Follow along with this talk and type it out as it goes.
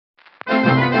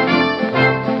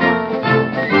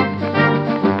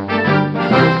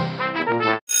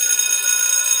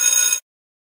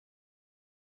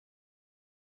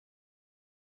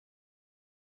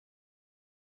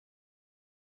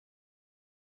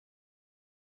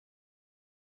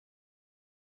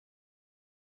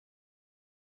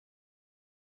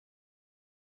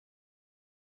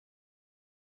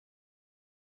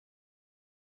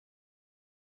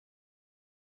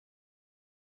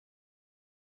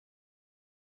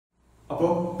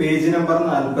അപ്പോൾ page number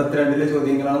 42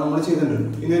 ചോദ്യങ്ങളാണ് നമ്മൾ ചെയ്തിട്ടുണ്ട്.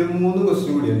 ഇനി ഒരു 3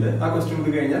 ക്വസ്റ്റ്യൻ കൂടി ഉണ്ട്. ആ ക്വസ്റ്റ്യൻ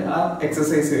കൂടി കഴിഞ്ഞാൽ ആ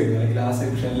എക്സസൈസ് കഴിഞ്ഞു, അല്ലെങ്കിൽ ആ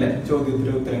സെക്ഷനിലെ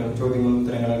ചോദ്യങ്ങളും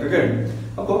ഉത്തരങ്ങളൊക്കെ കഴിഞ്ഞു.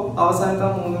 അപ്പോൾ അവസാനത്തെ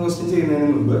ആ 3 ക്വസ്റ്റ്യൻ ചെയ്യുന്നതിന്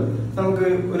മുമ്പ് നമുക്ക്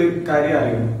ഒരു കാര്യം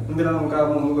അറിയണം. എന്തിനാണ് നമുക്ക് ആ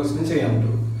 3 ക്വസ്റ്റ്യൻ ചെയ്യാൻ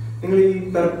പറ്റും? നിങ്ങൾ ഈ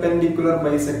പെർപെൻഡിക്കുലർ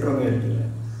ബൈസെക്ടർ എന്ന് കേട്ടിട്ടില്ലേ?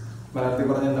 മലയാളത്തിൽ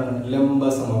പറഞ്ഞ എന്താണ്? ലംബ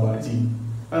സമഭാജി.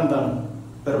 അതെന്താണ്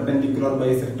പെർപെൻഡിക്കുലർ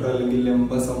ബൈസെക്ടർ അല്ലെങ്കിൽ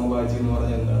ലംബ സമഭാജി എന്ന്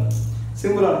പറഞ്ഞാൽ എന്താണ്?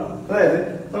 സിമ്പിൾ ആണ്. അതായത്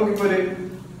നമുക്കിപ്പോ ഒരു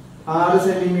 6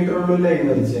 സെന്റിമീറ്ററുള്ള ലൈൻ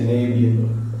വരച്ച് AB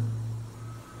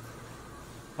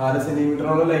 6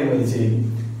 സെന്റിമീറ്ററുള്ള ലൈൻ വരച്ച്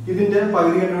ഇതിന്റെ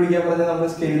പകുതി കണ്ടുപിടിക്കാൻ പറഞ്ഞാൽ നമ്മൾ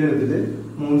സ്കെയിൽ എടുത്തിട്ട്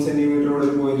 3 സെന്റിമീറ്ററോട്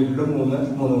ഒരു പോയിന്റ് ഇട്ടിട്ട്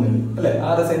 3 മില്ലി അല്ലെ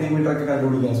 6 സെന്റിമീറ്റർ ഒക്കെ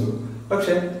കണ്ടുപിടിക്കാൻ സുഖം.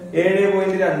 പക്ഷെ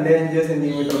 7.25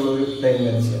 സെന്റിമീറ്റർ ഉള്ള ഒരു ലൈൻ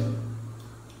വരച്ചാൽ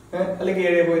അല്ലെങ്കിൽ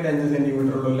 7.5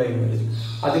 സെന്റിമീറ്റർ ഉള്ള ലൈൻ വരച്ചു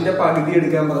അതിന്റെ പകുതി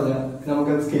എടുക്കാൻ പറഞ്ഞാൽ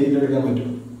നമുക്ക് സ്കെയിൽ എടുക്കാൻ പറ്റും?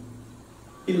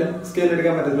 ഇല്ല, സ്കെയിൽ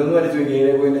എടുക്കാൻ പറ്റത്തില്ല. ഒന്ന് വരച്ചു നോക്കി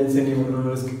 7.5 സെന്റിമീറ്റർ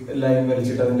ഉള്ള ലൈൻ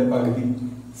വരച്ചിട്ട് അതിന്റെ പകുതി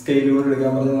സ്കെയിലൂടെ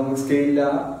എടുക്കാൻ പറഞ്ഞാൽ നമുക്ക് സ്കെയിലില്ല,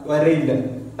 വരയില്ല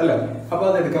അല്ല. അപ്പൊ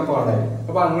അത് എടുക്കാൻ പാടായി.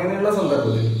 അപ്പൊ അങ്ങനെയുള്ള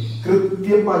സന്ദർഭത്തിൽ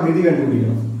കൃത്യം പകുതി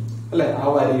കണ്ടുപിടിക്കണം അല്ലെ? ആ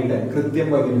വരയുടെ കൃത്യം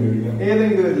പകുതി കണ്ടുപിടിക്കണം.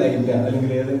 ഏതെങ്കിലും ഒരു ലൈനിന്റെ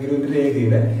അല്ലെങ്കിൽ ഏതെങ്കിലും ഒരു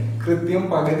രേഖയുടെ കൃത്യം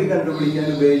പകുതി കണ്ടുപിടിക്കാൻ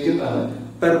ഉപയോഗിക്കുന്നതാണ്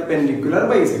പെർപെൻഡിക്കുലർ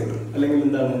ബൈസെക്ടർ അല്ലെങ്കിൽ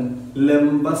എന്താണ്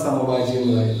ലംബ സമഭാജി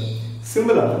എന്ന് പറയുന്നത്.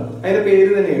 സിമ്പിൾ ആണ്. അതിന്റെ പേര്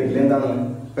തന്നെ കേട്ടില്ല, എന്താണ്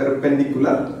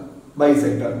പെർപെൻഡിക്കുലർ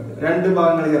ബൈസെക്ടർ. 2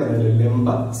 ഭാഗങ്ങൾ ചേർന്നില്ല, ലംബ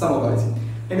സമഭാജി.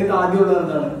 എന്നിട്ട് ആദ്യമുള്ളത്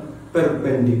എന്താണ്?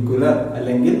 പെർപെൻഡിക്കുലർ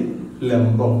അല്ലെങ്കിൽ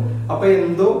ലംബം. അപ്പൊ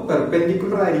എന്തോ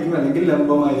പെർപെൻഡിക്കുലർ ആയിരിക്കും അല്ലെങ്കിൽ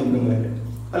ലംബമായിരിക്കും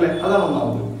അല്ലെ? അതാണ്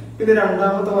ഒന്നാമത്. പിന്നെ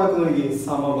രണ്ടാമത്തെ വാക്ക് നോക്കി,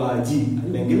 സമഭാജി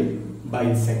അല്ലെങ്കിൽ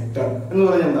ബൈസെക്ടർ എന്ന്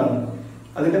പറഞ്ഞാൽ എന്താണ്?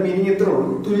 അതിന്റെ മീനിങ് എത്ര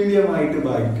ഉള്ളൂ? തുല്യമായിട്ട്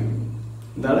ഭാഗിക്കും.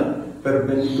 എന്താണ്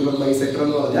പെർപെൻഡിക്കുലർ ബൈസെക്ടർ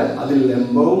എന്ന് പറഞ്ഞാൽ അതിൽ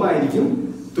ലംബവുമായിരിക്കും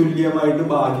തുല്യമായിട്ട്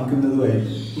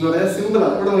ഭാഗിക്കുന്നതുമായിരിക്കും എന്ന് പറയാൻ സിമ്പിൾ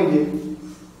ആണ്. ഇവിടെ നോക്കി,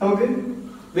 നമുക്ക്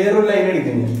വേറൊരു ലൈൻ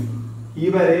എടുക്കുന്നത്, ഈ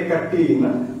വരയെ കട്ട് ചെയ്യുന്ന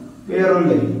വേറൊരു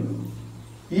ലൈൻ.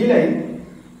 ഈ ലൈൻ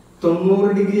 90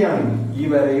 ഡിഗ്രി ആണെങ്കിൽ, ഈ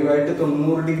വരയുമായിട്ട്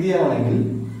 90 ഡിഗ്രി ആണെങ്കിൽ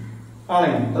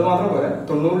അത് മാത്രം പോരാ,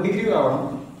 90 ഡിഗ്രി ആവണം.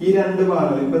 ഈ 2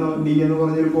 ഭാഗങ്ങൾ, ഇപ്പൊ ഡി എന്ന്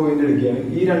പറഞ്ഞൊരു പോയിന്റ് എടുക്കുകയാണ്,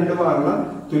 ഈ 2 ഭാഗങ്ങൾ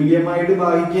തുല്യമായിട്ട്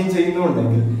ഭാഗിക്കുകയും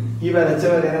ചെയ്യുന്നുണ്ടെങ്കിൽ ഈ വരച്ച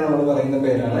വരയെ നമ്മൾ പറയുന്ന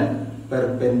പേരാണ്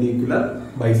പെർപെൻഡിക്കുലർ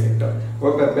ബൈസെക്ടർ.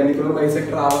 അപ്പോൾ പെർപെൻഡിക്കുലർ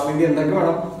ബൈസെക്ടർ ആവാൻ വേണ്ടി എന്തൊക്കെ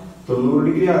വേണം? 90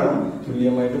 ഡിഗ്രി ആകണം,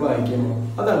 തുല്യമായിട്ട് ഭാഗിക്കുകയും വേണം.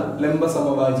 അതാണ് ലംബ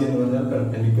സമഭാജി എന്ന് പറഞ്ഞാൽ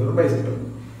പെർപെൻഡിക്കുലർ ബൈസെക്ടർ.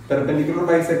 പെർപെൻഡിക്കുലർ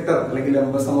ബൈസെക്ടർ അല്ലെങ്കിൽ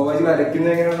ലംബ സമഭാജി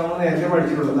വരയ്ക്കുന്നത് എങ്ങനെയാണ് നമ്മൾ നേരത്തെ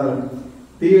പഠിച്ചിട്ടുള്ളതാണ്.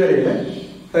 ഈ വരയുടെ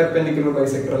പെർപെൻഡിക്കുലർ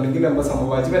ബൈസെക്ടർ അല്ലെങ്കിൽ ലംബ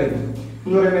സമഭാജി വരയ്ക്കും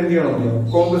എന്ന് പറയുമ്പോൾ എന്ത് ചെയ്യണം?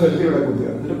 കോമ്പസ് എടുത്ത് ഇവിടെ കുത്തുക,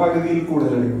 എന്നിട്ട് പകുതിയിൽ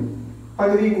കൂടുതൽ എടുക്കും.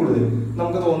 പകുതിയിൽ കൂടുതൽ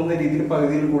നമുക്ക് തോന്നുന്ന രീതിയിൽ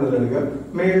പകുതിയിൽ കൂടുതൽ എടുക്കുക.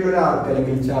 മേളിലൊരു ആർക്ക്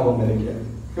അല്ലെങ്കിൽ ചാപം വരയ്ക്കുക,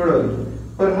 ഇവിടെ വരയ്ക്കുക,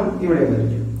 ഒരെണ്ണം ഇവിടെ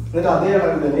വരയ്ക്കുക. എന്നിട്ട് അതേ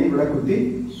അളവിൽ തന്നെ ഇവിടെ കുത്തി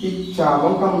ഈ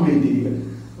ചാപം കംപ്ലീറ്റ് ചെയ്യുക.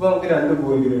 അപ്പൊ നമുക്ക് 2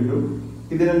 പോയിന്റ് കിട്ടും.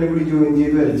 ഇത് 2 കൂടി ജോയിൻ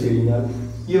ചെയ്ത് വരച്ചു കഴിഞ്ഞാൽ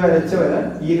ഈ വരച്ച വര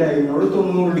ഈ ലൈനിനോട്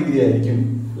 90 ഡിഗ്രി ആയിരിക്കും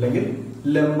അല്ലെങ്കിൽ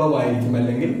ലംബമായിരിക്കും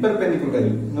അല്ലെങ്കിൽ പെർപെൻഡിക്കുലർ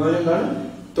ആയിരിക്കും എന്ന് പറഞ്ഞാൽ എന്താണ്?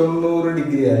 90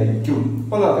 ഡിഗ്രി ആയിരിക്കും.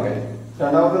 ഒന്നാമത്തെ കാര്യം.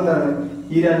 രണ്ടാമത്തെ എന്താണ്?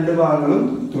 ഈ 2 ഭാഗങ്ങളും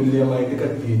തുല്യമായിട്ട്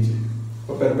കട്ട് ചെയ്യും.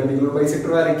 അപ്പൊ പെർപെൻഡിക്കുലർ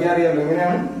ബൈസെക്ടർ വരയ്ക്കാൻ അറിയാമല്ലോ.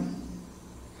 എങ്ങനെയാണ്?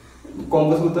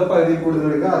 കോമ്പസ് കുത്തുക, പകുതിയിൽ കൂടുതൽ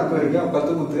എടുക്കുക, ആർക്ക് വരയ്ക്കുക,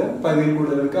 അപ്പുറത്ത് കുത്തുക, പകുതിയിൽ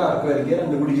കൂടുതൽ എടുക്കുക, ആർക്ക് വരയ്ക്കുക,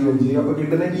 2 കൂടി ജോയിൻ ചെയ്യുക. അപ്പൊ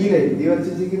കിട്ടുന്ന ഈ ലൈൻ, ഈ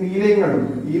വരച്ചിരിക്കുന്ന ഈ ലൈൻ കണ്ടു,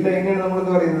 ഈ ലൈനാണ് നമ്മൾ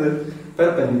എന്ന് പറയുന്നത്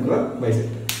പെർപെൻഡിക്കുലർ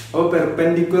ബൈസെക്ടർ. അപ്പൊ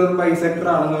പെർപെൻഡിക്കുലർ ബൈസെക്ടർ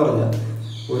ആണെന്ന് പറഞ്ഞാൽ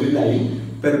ഒരു ലൈൻ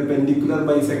പെർപെൻഡിക്കുലർ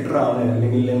ബൈസെക്ടർ ആണ്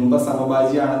അല്ലെങ്കിൽ ലംബ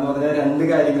സമഭാജി ആണെന്ന് പറഞ്ഞാൽ 2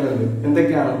 കാര്യങ്ങളുണ്ട്.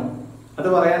 എന്തൊക്കെയാണ് അത്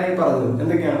പറയാനായി പറഞ്ഞത്?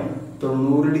 എന്തൊക്കെയാണ്?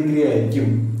 90 ഡിഗ്രി ആയിരിക്കും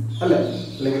അല്ലെ,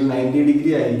 അല്ലെങ്കിൽ 90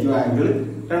 ഡിഗ്രി ആയിരിക്കും ആംഗിൾ.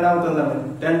 രണ്ടാമത്തെ എന്താണ്?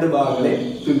 2 ഭാഗങ്ങളെ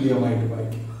തുല്യമായിട്ട്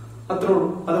വായിക്കും. അത്രേ ഉള്ളൂ.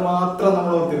 അത് മാത്രം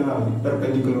നമ്മൾ ഓർത്തിരുന്നാൽ മതി.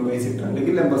 പെർപെൻഡിക്കുലർ ബൈസെക്ടർ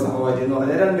അല്ലെങ്കിൽ ലംബ സമഭാജി എന്ന്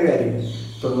പറഞ്ഞാൽ 2 കാര്യങ്ങൾ,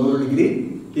 90 ഡിഗ്രി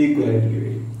ഈക്വൽ ആയിട്ട്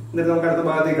വരും. എന്നിട്ട് നമുക്ക് അടുത്ത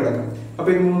ഭാഗത്തേക്ക് കിടക്കാം. അപ്പൊ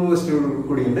ഇനി 3 ക്വസ്റ്റ്യൻ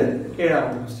കൂടിയുണ്ട്.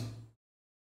 7ാമത്തെ ക്വസ്റ്റ്യൻ.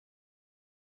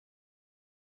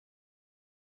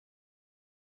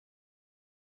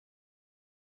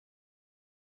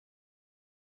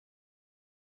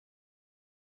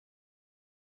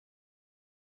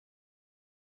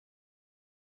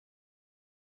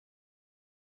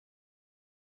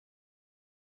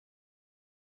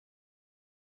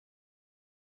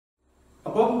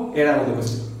 അപ്പൊ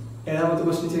 7ാമത്തെ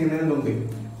ക്വസ്റ്റ്യൻ ചെയ്യുന്നതിന് മുമ്പ്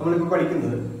നമ്മളിപ്പോ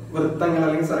പഠിക്കുന്നത് വൃത്തങ്ങൾ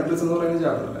അല്ലെങ്കിൽ സർക്കിൾസ് എന്ന് പറയുന്ന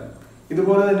ചാപ്റ്റർ അല്ല.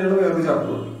 ഇതുപോലെ തന്നെയുള്ള വേറൊരു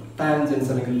ചാപ്റ്റർ ടാൻജൻസ്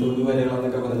അല്ലെങ്കിൽ തൊടുവരകൾ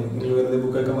എന്നൊക്കെ പറഞ്ഞു. നിങ്ങൾ വെറുതെ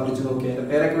ബുക്കൊക്കെ മറിച്ച് നോക്കിയാൽ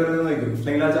പേരൊക്കെ വെറുതെ നോക്കും,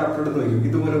 അല്ലെങ്കിൽ ആ ചാപ്റ്റർ എടുത്ത് നോക്കും.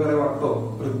 ഇതുപോലെ കുറെ വട്ടോ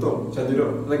വൃത്തോ ചതുരോ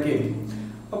അതൊക്കെ ആയിരിക്കും.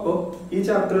 അപ്പോ ഈ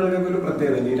ചാപ്റ്ററുകൾക്കൊക്കെ ഒരു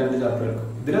പ്രത്യേകത, ഈ 2 ചാപ്റ്ററുകൾക്ക്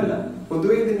ഇതിലല്ല,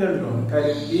 പൊതുവെ ഇതിന്റെ രണ്ടിലാണ്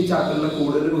കാര്യം. ഈ ചാപ്റ്ററിലെ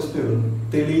കൂടുതൽ ക്വസ്റ്റ്യനുകളും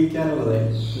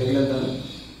തെളിയിക്കാനുള്ളതായിരിക്കും അല്ലെങ്കിൽ എന്താണ്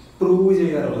പ്രൂവ്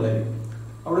ചെയ്യാനുള്ളതായിരിക്കും.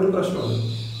 അവിടെ ഒരു പ്രശ്നമുണ്ട്.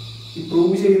 ഈ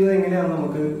പ്രൂവ് ചെയ്യുന്നത് എങ്ങനെയാണ്?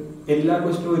 നമുക്ക് എല്ലാ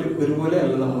ക്വസ്റ്റ്യനും ഒരുപോലെ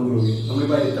അല്ല നമ്മൾ പ്രൂവ് ചെയ്യും.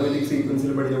 നമ്മളിപ്പോൾ അരിത്തമെറ്റിക്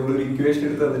സീക്വൻസിൽ പഠിക്കുമ്പോൾ ഒരു ഇക്വേഷൻ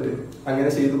എടുത്ത് തന്നിട്ട് അങ്ങനെ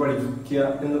ചെയ്ത് പഠിക്കുക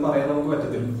എന്ന് പറയാൻ നമുക്ക്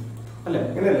പറ്റത്തില്ല അല്ലെ?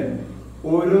 അങ്ങനെയല്ലേ?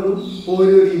 ഓരോന്നും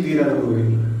ഓരോ രീതിയിലാണ് പ്രൂവ്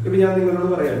ചെയ്യുന്നത്. ഇപ്പൊ ഞാൻ നിങ്ങളോട്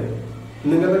പറയാണ്,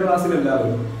 നിങ്ങളുടെ ക്ലാസ്സിൽ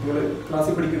എല്ലാവരും, നിങ്ങൾ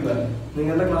ക്ലാസ്സിൽ പഠിക്കുന്നതല്ല,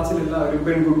 നിങ്ങളുടെ ക്ലാസ്സിൽ എല്ലാവരും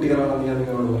പെൺകുട്ടികളാണെന്ന് ഞാൻ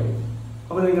നിങ്ങളോട് പറയും.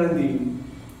 അപ്പൊ നിങ്ങൾ എന്ത് ചെയ്യും?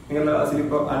 നിങ്ങളുടെ ക്ലാസ്സിൽ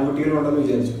ഇപ്പൊ ആൺകുട്ടികളുണ്ടെന്ന്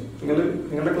വിചാരിച്ചു,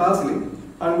 നിങ്ങളുടെ ക്ലാസ്സിൽ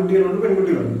ആൺകുട്ടികളുണ്ട്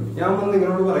പെൺകുട്ടികളുണ്ട്. ഞാൻ വന്ന്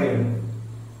നിങ്ങളോട് പറയാണ്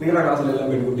നിങ്ങളുടെ ക്ലാസ്സിലെല്ലാം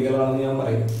പെൺകുട്ടികളാണെന്ന് ഞാൻ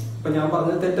പറയും. അപ്പൊ ഞാൻ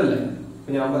പറഞ്ഞത് തെറ്റല്ലേ?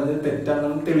 അപ്പൊ ഞാൻ പറഞ്ഞത്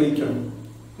തെറ്റാണെന്ന് തെളിയിക്കണം.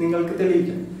 നിങ്ങൾക്ക്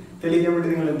തെളിയിക്കാൻ വേണ്ടി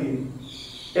നിങ്ങൾ എന്ത് ചെയ്യും?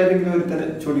 ഏതെങ്കിലും ഒരു തന്നെ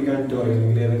ചൂണ്ടിക്കാണിട്ട് പറയും,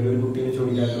 അല്ലെങ്കിൽ ഏതെങ്കിലും ഒരു കുട്ടീനെ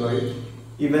ചൂണ്ടിക്കാണിട്ട് പറയും,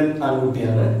 ഇവൻ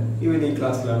ആൺകുട്ടിയാണ്, ഇവൻ ഈ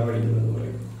ക്ലാസ്സിലാണ് പഠിക്കുന്നത് എന്ന്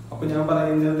പറയും. അപ്പൊ ഞാൻ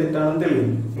പറയുന്നത് തെറ്റാണെന്ന് തെളിയും.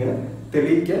 ഇങ്ങനെ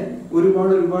തെളിയിക്കാൻ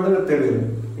ഒരുപാട് മെത്തേഡുകൾ,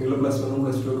 നിങ്ങൾ +1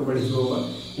 +2 ഒക്കെ പഠിച്ചു പോകുമ്പോൾ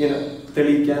ഇങ്ങനെ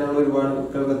തെളിയിക്കാനുള്ള ഒരുപാട്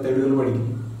മെത്തേഡുകൾ പഠിക്കും.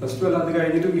 +2 അല്ലാതെ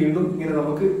കഴിഞ്ഞിട്ട് വീണ്ടും ഇങ്ങനെ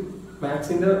നമുക്ക്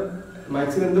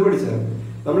മാത്സിന് എന്ത് പഠിച്ചാലും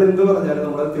നമ്മൾ എന്ത് പറഞ്ഞാലും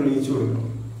നമ്മളത് തെളിയിച്ചു കൊടുക്കണം,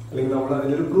 അല്ലെങ്കിൽ നമ്മൾ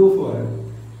അതിനൊരു പ്രൂഫ് പറയണം.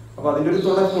 അപ്പൊ അതിന്റെ ഒരു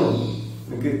തുടക്കമുണ്ട്.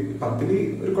 നിങ്ങൾക്ക് 10ൽ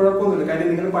ഒരു കുഴപ്പമൊന്നുമില്ല, കാര്യം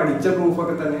നിങ്ങൾ പഠിച്ച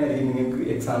പ്രൂഫൊക്കെ തന്നെ ആയിരിക്കും നിങ്ങൾക്ക്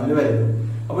എക്സാമിന് വരുന്നത്.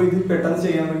 അപ്പൊ ഇത് പെട്ടെന്ന്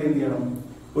ചെയ്യാൻ വേണ്ടി എന്ത് ചെയ്യണം?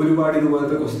 ഒരുപാട്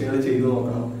ഇതുപോലത്തെ ക്വസ്റ്റ്യനുകൾ ചെയ്തു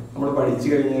നോക്കണം. നമ്മൾ പഠിച്ചു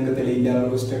കഴിഞ്ഞാൽ തെളിയിക്കാനുള്ള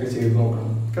ക്വസ്റ്റ്യൻ ഒക്കെ ചെയ്തു നോക്കണം.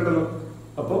 കേട്ടല്ലോ?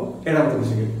 അപ്പൊ ഏഴാമത്തെ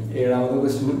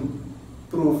ക്വസ്റ്റ്യൻ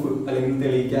പ്രൂഫ് അല്ലെങ്കിൽ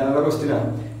തെളിയിക്കാനുള്ള ക്വസ്റ്റ്യനാണ്.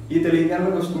 ഈ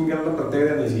തെളിയിക്കാനുള്ള ക്വസ്റ്റ്യനുകളുടെ പ്രത്യേകത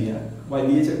എന്താ വെച്ച് കഴിഞ്ഞാൽ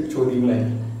വലിയ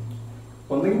ചോദ്യങ്ങളായിരിക്കും.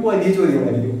 ഒന്നെങ്കിൽ വലിയ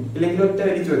ചോദ്യങ്ങളായിരിക്കും, ഇല്ലെങ്കിൽ ഒറ്റ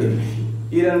അരി ചോദ്യങ്ങളായിരിക്കും.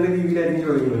 ഈ രണ്ട് രീതിയിലായിരിക്കും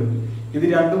ചോദ്യങ്ങൾ. ഇത്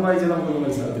രണ്ടും വായിച്ചാൽ നമുക്കൊന്നും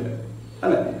മനസ്സിലാകത്തില്ല,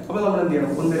 അല്ലെ? അപ്പൊ നമ്മൾ എന്ത്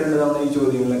ചെയ്യണം? 1-2 തവണ ഈ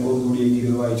ചോദ്യങ്ങളൊക്കെ ഒന്നുകൂടി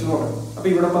ഇത് വായിച്ചു നോക്കണം. അപ്പൊ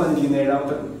ഇവിടെ പറഞ്ഞിരിക്കുന്ന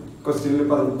 7ാമത്തെ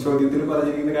ചോദ്യത്തിൽ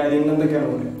പറഞ്ഞിരിക്കുന്ന കാര്യങ്ങൾ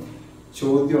എന്തൊക്കെയാണ്?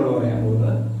 ചോദ്യമാണ് പറയാൻ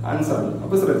പോകുന്നത്, ആൻസർ അല്ല.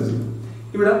 അപ്പൊ ശ്രദ്ധിച്ചു,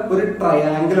 ഇവിടെ ഒരു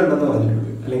ട്രയാങ്കിൾ ഉണ്ടെന്ന് പറഞ്ഞിട്ടുണ്ട്,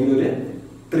 അല്ലെങ്കിൽ ഒരു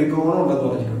ത്രികോണം ഉണ്ടെന്ന്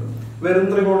പറഞ്ഞിട്ടുണ്ട്. വെറും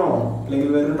ത്രികോണമാണോ അല്ലെങ്കിൽ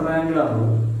വെറും ട്രയാങ്കിൾ ആണോ?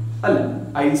 അല്ല,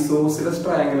 ഐസോസിലസ്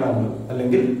ട്രയാങ്കിൾ ആണ്,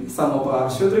 അല്ലെങ്കിൽ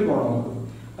സമപാർശ്വ ത്രികോണമാണ്.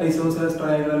 ഐസോസിലസ്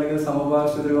ട്രയാങ്കിൾ അല്ലെങ്കിൽ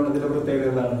സമപാർശ്വ ത്രികോണത്തിന്റെ പ്രത്യേകത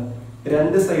എന്താണ്?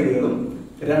 2 സൈഡുകളും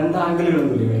 2 ആംഗിളുകളും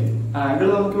തുല്യമായിരിക്കും. ആംഗിൾ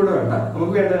നമുക്ക് ഇവിടെ വേണ്ട,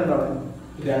 നമുക്ക് വേണ്ടത് എന്താണ്?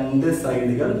 2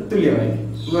 സൈഡുകൾ തുല്യമായിരിക്കും.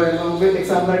 നമുക്ക്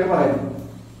എക്സാമ്പിൾ ആയിട്ട് പറയാം,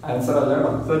 ആൻസർ അല്ല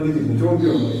ശ്രദ്ധിച്ചിരുന്നു,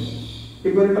 ചോദ്യം.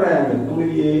 ഇപ്പൊ ഒരു ട്രയാങ്കിൾ, നമ്മൾ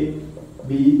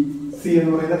ABC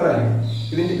എന്ന് പറയുന്ന ട്രയാങ്കിൾ,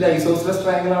 ഇതിന്റെ ഐസോസിലസ്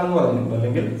ട്രയാങ്കിൾ ആണെന്ന് പറഞ്ഞിട്ടുണ്ട്,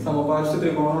 അല്ലെങ്കിൽ സമപാർശ്വ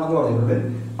ത്രികോണമാണെന്ന് പറഞ്ഞിട്ടുണ്ട്.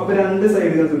 അപ്പൊ 2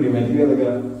 സൈഡുകൾ തുല്യമായിരിക്കും. ഏതൊക്കെ?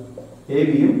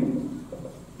 AB-യും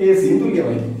AC-യും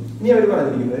തുല്യമായിരിക്കും. ഇനി അവർ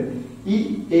പറഞ്ഞിരിക്കുന്നത് ഈ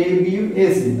AB-യും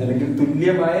AC-യും അല്ലെങ്കിൽ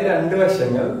തുല്യമായ 2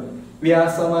 വശങ്ങൾ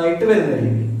വ്യാസമായിട്ട് വരുന്ന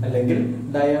രീതിയിൽ, അല്ലെങ്കിൽ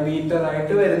ഡയമീറ്റർ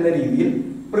ആയിട്ട് വരുന്ന രീതിയിൽ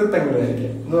വൃത്തങ്ങൾ വരയ്ക്കുക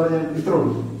എന്ന് പറഞ്ഞാൽ ഇത്രേ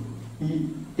ഉള്ളൂ. ഈ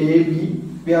AB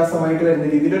വ്യാസമായിട്ട് വരുന്ന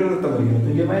രീതിയിൽ ഒരു വൃത്തം വരയ്ക്കണം.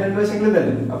 തുല്യമായ 2 വശങ്ങൾ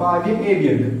തന്നെ. അപ്പൊ ആദ്യം AB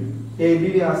ഉണ്ട്. AB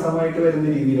വ്യാസമായിട്ട് വരുന്ന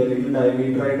രീതിയിൽ, അല്ലെങ്കിൽ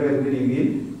ഡയമീറ്റർ ആയിട്ട് വരുന്ന രീതിയിൽ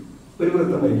ഒരു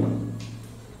വൃത്തം വരയ്ക്കണം.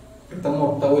 വൃത്തം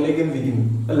മൊട്ട പോലെയൊക്കെ എന്തിരിക്കുന്നു,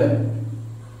 അല്ലെ?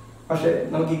 പക്ഷെ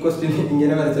നമുക്ക് ഈ ക്വസ്റ്റ്യൻ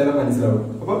ഇങ്ങനെ വരച്ചാലും മനസ്സിലാവും.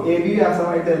 അപ്പൊ AB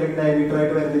വ്യാസമായിട്ട് അല്ലെങ്കിൽ ഡയമീറ്റർ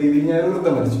ആയിട്ട് വരുന്ന രീതിയിൽ ഞാൻ ഒരു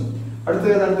വൃത്തം വരച്ചു. അടുത്ത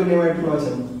ഏതാണ് തുല്യമായിട്ടുള്ള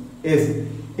വശം?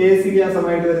 AC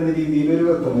വ്യാസമായിട്ട് വരുന്ന രീതിയിൽ ഒരു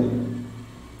വൃത്തം വരയ്ക്കും.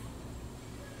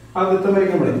 ആ വൃത്തം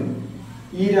വരയ്ക്കുമ്പോഴേ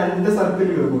ഈ 2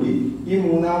 സർക്കിളുകൾ കൂടി ഈ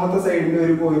 3ാമത്തെ സൈഡിന്റെ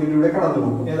ഒരു പോയിന്റിലൂടെ കടന്നു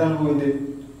പോകും. ഏതാണ് പോയിന്റ്?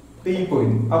 ഈ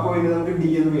പോയിന്റ്. ആ പോയിന്റ് നമുക്ക് D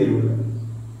എന്ന് പേര് കൊടുക്കാം.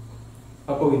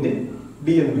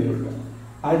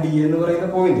 ആ D എന്ന് പറയുന്ന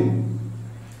പോയിന്റ്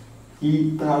ഈ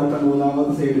താഴത്തെ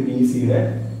 3ാമത്തെ സൈഡ് BC-യുടെ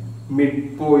മിഡ്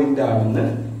പോയിന്റ് ആണെന്ന്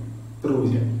പ്രൂവ്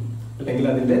ചെയ്യാം, അല്ലെങ്കിൽ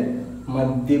അതിന്റെ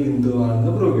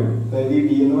മധ്യബിന്ദുവാണെന്ന് പ്രൂവ് ചെയ്യാം. അതായത് ഈ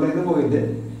D എന്ന് പറയുന്ന പോയിന്റ്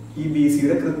ഈ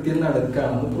BC-യുടെ കൃത്യം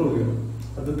നടുക്കാണെന്ന് പ്രൂവ് ചെയ്യണം.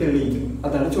 അത് തെളിയിക്കും.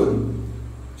 അതാണ് ചോദ്യം.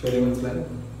 മനസ്സിലായോ?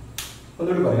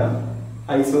 ഒന്നുകൂടി പറയാം.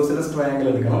 ഐസോസിലസ് ട്രയാങ്കിൾ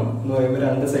എടുക്കണം എന്ന് പറയുമ്പോൾ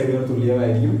 2 സൈഡുകൾ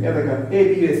തുല്യമായിരിക്കും. ഏതൊക്കെ?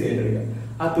 AB AC ആയിട്ട് എടുക്കാം.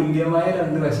 ആ തുല്യമായ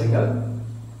 2 വശങ്ങൾ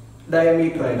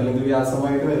ഡയമീറ്റർ ആയിട്ട് അല്ലെങ്കിൽ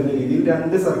വ്യാസമായിട്ട് വരുന്ന രീതിയിൽ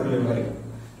 2 സർക്കിളുകൾ വരയ്ക്കും.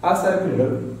 ആ സർക്കിളുകൾ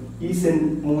ഈ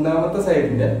 3ാമത്തെ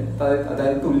സൈഡിന്റെ,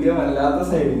 അതായത് തുല്യമല്ലാത്ത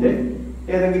സൈഡിന്റെ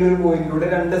ഏതെങ്കിലും ഒരു പോയിന്റിലൂടെ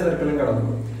 2 സർക്കിളും കടന്നു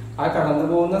പോകും. ആ കടന്നു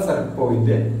പോകുന്ന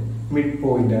പോയിന്റ് മിഡ്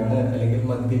പോയിന്റ് ആണ്, അല്ലെങ്കിൽ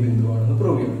മധ്യബിന്ദുവാണെന്ന്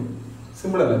പ്രൂവ് ചെയ്യണം.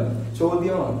 സിമ്പിൾ അല്ലേ?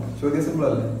 ചോദ്യം സിമ്പിൾ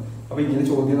അല്ലേ? അപ്പൊ ഇങ്ങനെ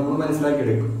ചോദ്യം നമ്മൾ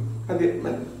മനസ്സിലാക്കിയെടുക്കും.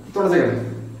 തുടച്ചേക്കണം.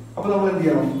 അപ്പൊ നമ്മൾ എന്ത്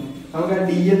ചെയ്യണം? നമുക്ക് ആ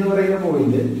D എന്ന് പറയുന്ന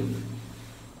പോയിന്റ്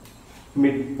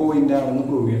മിഡ് പോയിന്റ് ആണെന്ന്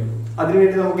പ്രൂവ് ചെയ്യണം.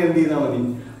 അതിനുവേണ്ടി നമുക്ക് എന്ത് ചെയ്താൽ മതി?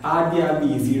 ആദ്യം ആ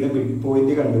BC-യുടെ മിഡ്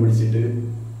പോയിന്റ് കണ്ടുപിടിച്ചിട്ട്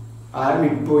ആ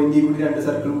മിഡ് പോയിന്റിൽ കൂടി 2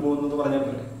 സർക്കിളും പോകുന്നു പറഞ്ഞാൽ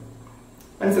പോലെ.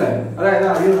 മനസ്സിലായോ? അതായത്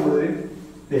ആദ്യം നമ്മളൊരു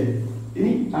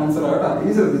ഇനി ആൻസർ ആകട്ടെ.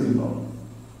 ഇനി ശ്രദ്ധിച്ചിരുന്നോ?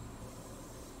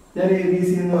 ഞാൻ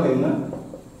ABC എന്ന് പറയുന്ന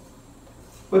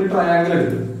ഒരു ട്രയാങ്കിൾ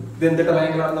എടുത്തു. ഇത് എന്ത്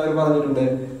ട്രയാങ്കിൾ ആണെന്ന് അവർ പറഞ്ഞിട്ടുണ്ട്?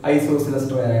 ഐസോസിലസ്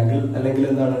ട്രയാങ്കിൾ, അല്ലെങ്കിൽ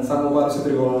എന്താണ്? സമപാർശ്വ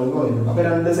ത്രികോണം എന്ന് പറഞ്ഞിട്ടുണ്ട്. അപ്പൊ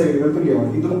 2 സൈഡുകൾ തുല്യമാണ്.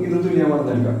 ഇതും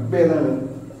തുല്യമാണെന്ന് നൽകാം. ഇപ്പൊ ഏതാണ്?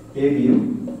 AB-യും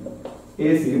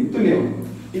AC-യും തുല്യമാണ്.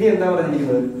 ഇനി എന്താ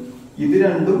പറഞ്ഞിരിക്കുന്നത്? ഇത്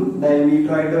രണ്ടും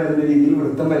ഡയമീറ്റർ ആയിട്ട് വരുന്ന രീതിയിൽ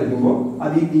വൃത്തം വരയ്ക്കുമ്പോൾ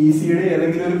അത് ഈ BC-യുടെ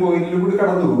ഏതെങ്കിലും ഒരു പോയിന്റിൽ കൂടി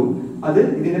കടന്നു പോകും. അത്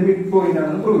ഇതിന്റെ മിഡ് പോയിന്റ്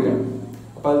ആണെന്ന് പ്രൂവ് ചെയ്യണം.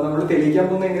 അപ്പൊ അത് നമ്മൾ തെളിയിക്കാൻ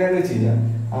പോകുന്നത് എങ്ങനെയാന്ന് വെച്ച് കഴിഞ്ഞാൽ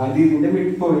ആദ്യം ഇതിന്റെ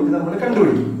മിഡ് പോയിന്റ് നമ്മൾ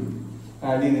കണ്ടുപിടിക്കും.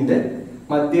 ആദ്യം ഇതിന്റെ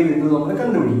മധ്യബിന്ദു നമ്മൾ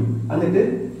കണ്ടുപിടിക്കും. എന്നിട്ട്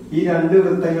ഈ രണ്ട്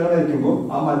വൃത്തങ്ങൾ വരയ്ക്കുമ്പോൾ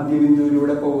ആ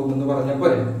മധ്യബിന്ദുവിലൂടെ പോകുന്നെന്ന് പറഞ്ഞാൽ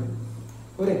പോരെ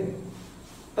പോരെ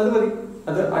അത് മതി.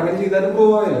 അത് അങ്ങനെ ചെയ്താലും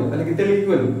പ്രൂവ് ആയല്ലോ, അല്ലെങ്കിൽ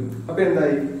തെളിയിക്കുമല്ലോ. അപ്പൊ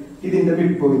എന്തായി, ഇതിന്റെ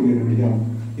മിഡ് പോയിന്റ് കണ്ടുപിടിക്കണം.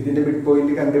 ഇതിന്റെ മിഡ്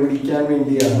പോയിന്റ് കണ്ടുപിടിക്കാൻ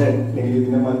വേണ്ടിയാണ്, അല്ലെങ്കിൽ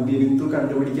ഇതിന്റെ മധ്യബിന്ദു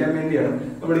കണ്ടുപിടിക്കാൻ വേണ്ടിയാണ്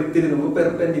നമ്മൾ ഇത്തിരി മുമ്പ്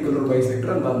പെർപെൻഡിക്കുലർ ബൈസെക്ടർ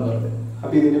എന്താണെന്ന് പറഞ്ഞത്.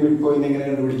 അപ്പൊ ഇതിന്റെ മിഡ് പോയിന്റ് എങ്ങനെ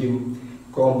കണ്ടുപിടിക്കും?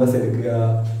 കോമ്പസ് എടുക്കുക,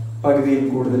 പകുതിയിൽ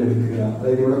കൂടുതൽ എടുക്കുക,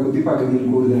 അതായത് ഇവിടെ കുത്തി പകുതിയിൽ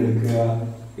കൂടുതൽ എടുക്കുക,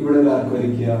 ഇവിടെ ഒരു ആർക്ക്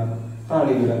വരയ്ക്കുക,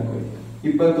 താഴെ ഒരു ആർക്ക് വരയ്ക്കുക,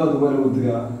 ഇപ്പോഴത്തെ അതുപോലെ കുത്തുക,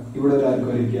 ഇവിടെ ഒരു ആർക്ക്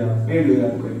വരയ്ക്കുക, മേളിൽ ഒരു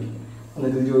ആർക്ക് വരയ്ക്കുക,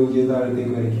 എന്നിട്ട് ജോയിൻ ചെയ്ത്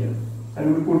താഴത്തേക്ക് വരയ്ക്കുക.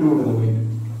 അതിനോട് കൂട്ടുകൂട്ടുന്ന പോയിന്റ്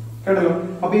കേട്ടല്ലോ.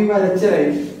 അപ്പൊ ഈ വരച്ച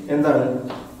ലൈൻ എന്താണ്?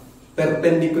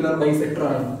 പെർപെൻഡിക്കുലർ ബൈസെക്ടർ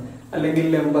ആണ്, അല്ലെങ്കിൽ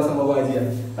ലംബ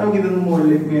സമവാചിയാണ്. നമുക്ക് ഇതൊന്ന്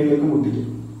മേളിലേക്ക് മുട്ടിക്കും.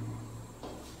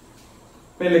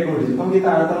 നമുക്ക് ഈ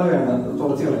താഴത്തുള്ള വേണ്ട,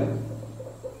 തുറച്ചു കളയാം.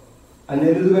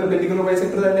 അന്നേരം ഇത് പെർപെൻഡിക്കുലർ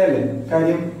ബൈസെക്ടർ തന്നെയല്ലേ?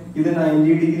 കാര്യം ഇത്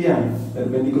 90 ഡിഗ്രി ആണ്,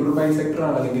 പെർപെൻഡിക്കുലർ ബൈസെക്ടർ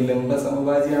ആണ്, അല്ലെങ്കിൽ ലംബ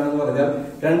സമവാചിയാണെന്ന് പറഞ്ഞാൽ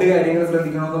രണ്ട് കാര്യങ്ങൾ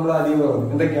ശ്രദ്ധിക്കണം. നമ്മൾ ആദ്യം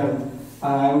പറഞ്ഞു എന്തൊക്കെയാണ്?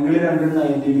 ആംഗിൾ രണ്ടും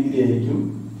 90 ഡിഗ്രി ആയിരിക്കും.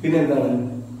 പിന്നെ എന്താണ്?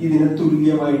 ഇതിനെ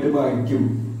തുല്യമായിട്ട് ഭാഗിക്കും.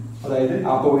 അതായത്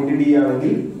ആ പോയിന്റ് ഡി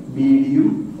ആണെങ്കിൽ ബി ഡിയും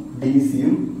ഡി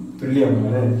സിയും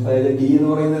തുല്യമാണ്. അതായത് ഡി എന്ന്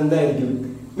പറയുന്നത് എന്തായിരിക്കും?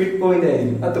 മിഡ് പോയിന്റ്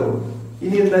ആയിരിക്കും. അത്രോ.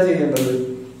 ഇനി എന്താ ചെയ്യേണ്ടത്?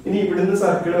 ഇനി ഇവിടുന്ന്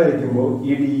സർക്കിൾ വരയ്ക്കുമ്പോൾ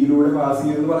ഈ ഡിയിലൂടെ പാസ്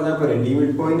ചെയ്യുമെന്ന് പറഞ്ഞാൽ പോരെ? ഡി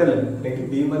മിഡ് പോയിന്റ് അല്ലേ, അല്ലെങ്കിൽ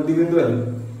ഡി മധ്യബിന്ദു അല്ലേ?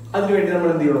 അതിനുവേണ്ടി നമ്മൾ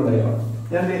എന്ത് ചെയ്യണം അറിയാം?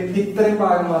 ഞാൻ ഇത്രയും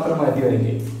ഭാഗം മാത്രം മാറ്റി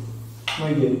വരയ്ക്കേ.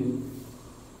 നോക്കിയേ,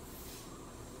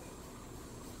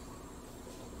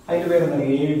 അതിന്റെ പേരെന്താണ്?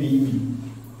 A D B.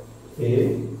 A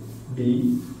D,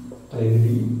 അതായത്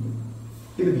ഡി,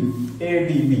 ഇത് ബി. എ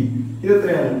ഡി ബി ഇത്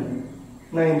എത്രയാണ്?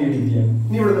 90 ഡിഗ്രിയാണ്.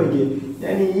 ഇനി ഇവിടെ നോക്കിയേ,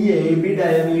 ഞാൻ ഈ എ ബി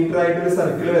ഡയമീറ്റർ ആയിട്ട് ഒരു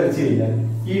സർക്കിൾ വരച്ചു കഴിഞ്ഞാൽ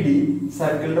ഈ ഡി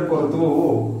സർക്കിളിന്റെ പുറത്ത് പോവോ,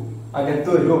 അകത്ത്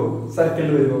വരുമോ,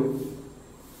 സർക്കിളിൽ വരുമോ?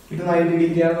 ഇത് 90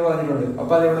 ഡിഗ്രി ആണെന്ന് പറഞ്ഞിട്ടുണ്ട്.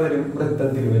 അപ്പൊ അതെവിടെ വരും?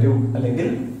 വൃത്തത്തിൽ വരും, അല്ലെങ്കിൽ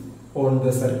ഓൺ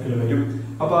ദ സർക്കിൾ വരും.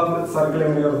 അപ്പൊ ആ സർക്കിൾ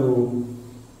എങ്ങനെ കടന്നു പോകും?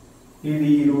 ഈ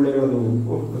ഡിയിലൂടെ കടന്നു പോകും.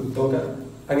 ഓ, വൃത്തോക്ക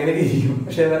അങ്ങനെയൊക്കെ ഇരിക്കും.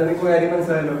 പക്ഷെ എന്നാലും നിങ്ങൾക്ക് കാര്യം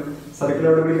മനസ്സിലായല്ലോ, സർക്കിൾ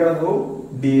എവിടെ കൂടി കടന്നു പോകും?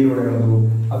 ഡിയിലൂടെ കടന്നു പോകും.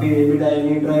 അപ്പൊ എ ബി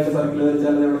ഡയമീറ്റർ ആയിട്ട് സർക്കിൾ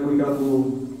വെച്ചാൽ എവിടെ കൂടി കടന്നു പോകും?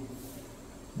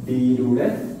 ഡിയിലൂടെ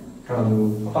കടന്നു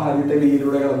പോകും. അപ്പൊ ആദ്യത്തെ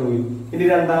ഡിയിലൂടെ കടന്നു പോയി. ഇനി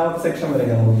രണ്ടാമത്തെ സെക്ഷൻ വരെ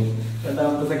കടന്നു പോകും.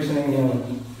 രണ്ടാമത്തെ സെക്ഷൻ എങ്ങനെയാണ്?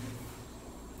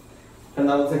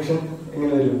 രണ്ടാമത്തെ സെക്ഷൻ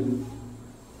എങ്ങനെ വരും?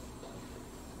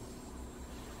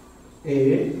 എ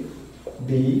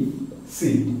ഡി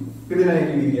സി ഇത്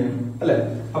 90 ഡിഗ്രിയാണ് അല്ലെ?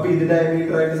 അപ്പൊ ഇത്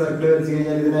ഡയമീറ്റർ ആയിട്ട് സർക്കിൾ വരച്ചു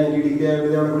കഴിഞ്ഞാൽ ഇത് 90 ഡിഗ്രി ആയിട്ട്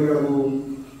എവിടെ കൂടി കടന്നു പോകും?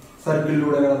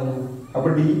 സർക്കിളിലൂടെ കടന്നു പോകും. അപ്പൊ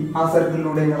ഡി ആ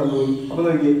സർക്കിളിലൂടെ കടന്നു പോകും. അപ്പൊ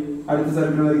നോക്കിയേ, അടുത്ത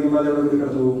സർക്കിൾ വരയ്ക്കുമ്പോൾ അത് എവിടെ കൂടി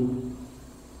കടന്നു പോകും?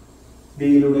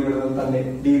 ഡിയിലൂടെ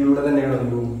ഡിയിലൂടെ തന്നെ കടന്നു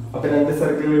പോകും. അപ്പൊ രണ്ട്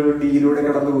സർക്കിളുകൾ ഡിയിലൂടെ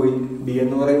കടന്നുപോയി. ഡി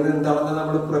എന്ന് പറയുന്നത് എന്താണെന്ന്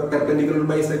നമ്മൾ പെർപെൻഡിക്കുലർ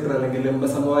ബൈസെക്ടർ അല്ലെങ്കിൽ ലംബ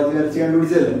സമവാചി വരച്ച്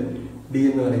കണ്ടുപിടിച്ചല്ലേ? ഡി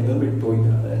എന്ന് പറയുന്നത് മിഡ് പോയിന്റ്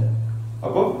ആണ്.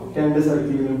 അപ്പൊ രണ്ട്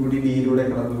സർക്കിളുകളും കൂടി ഡിയിലൂടെ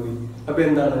കടന്നുപോയി. അപ്പൊ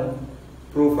എന്താണ്?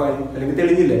 പ്രൂഫായി, അല്ലെങ്കിൽ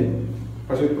തെളിഞ്ഞില്ലേ?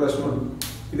 പക്ഷെ ഒരു പ്രശ്നമുണ്ട്,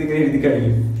 ഇതിങ്ങനെ എഴുതി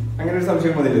കാണിക്കും. അങ്ങനെ ഒരു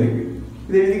സംശയം മതില്ല എനിക്ക്,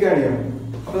 ഇത് എഴുതി കാണിക്കണം.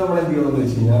 അപ്പൊ നമ്മൾ എന്ത് ചെയ്യണമെന്ന്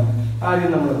വെച്ച് കഴിഞ്ഞാൽ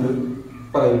ആദ്യം നമ്മളെന്ത്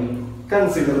പറയും?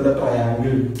 Consider the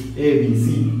triangle A B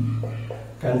C.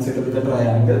 Consider the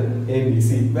triangle A B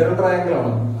C. വെറും ട്രയാങ്കിൾ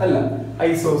ആണോ? അല്ല,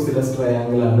 ഐസോസിലസ്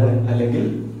ട്രയാങ്കിൾ ആണ്, അല്ലെങ്കിൽ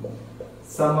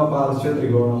സമപാർശ്വ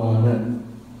ത്രികോണമാണ്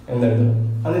എന്നെഴുതും.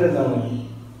 അതിലെന്താണ്?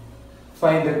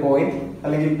 ഫൈൻഡ് എ പോയിന്റ്,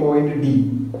 അല്ലെങ്കിൽ point D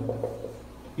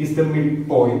is the mid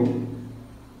point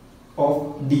of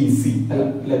D C.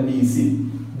 അല്ല, B C.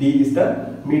 D is the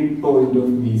mid point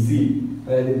of B C.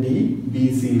 അതായത് D B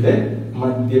സിയുടെ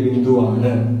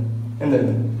മധ്യബിന്ദുവാണ്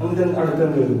എന്നെഴുതും. എന്നിട്ട് അടുത്ത്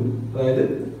എന്ത് എഴുതും? അതായത്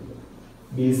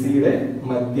ബി സിയുടെ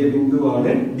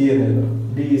മധ്യബിന്ദുവാണ് ഡി എന്ന് എഴുതണം.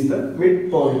 D is the mid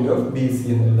point of B C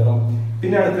എന്ന് എഴുതണം.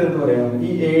 പിന്നെ അടുത്ത് എന്ത് പറയണം?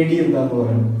 ഈ എ ഡി എന്താന്ന്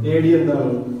പറയണം. എ ഡി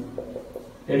എന്താണ്?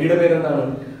 എ ഡിയുടെ പേരെന്താണ്?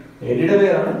 എ ഡിയുടെ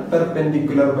പേരാണ്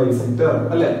പെർപെൻഡിക്കുലർ ബൈസെക്ടർ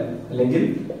അല്ലെ, അല്ലെങ്കിൽ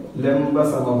ലംബ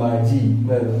സമവാചി.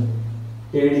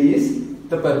 A D is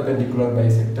the perpendicular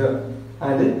bisector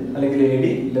and, അല്ലെങ്കിൽ എ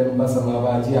ഡി ലംബ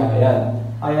സമവാചി ആയാൽ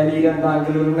ഈ രണ്ട്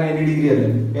ആംഗിളുകളും 90 ഡിഗ്രി അല്ലേ?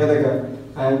 ഏതൊക്കെ?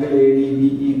 Angle A D B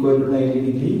equal to 90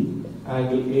 degree,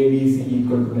 angle A D C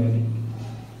equal to 90.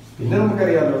 പിന്നെ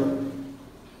നമുക്കറിയാലോ,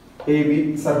 എ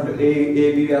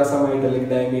ബി വ്യാസമായിട്ട് അല്ലെങ്കിൽ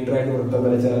ഡയമീറ്റർ ആയിട്ട് വൃത്തം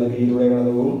വരച്ചാൽ അത് ഡിയിലൂടെ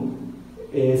കടന്നു പോകും.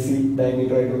 എ സി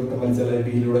ഡയമീറ്റർ ആയിട്ട് വൃത്തം വരച്ചാൽ അത്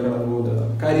ഡിയിലൂടെ കടന്നു പോകുന്നത്.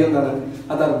 കാര്യം എന്താണ്?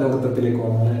 അത് അർദ്ധവൃത്തത്തിലേക്ക്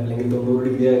പോകണം, അല്ലെങ്കിൽ 90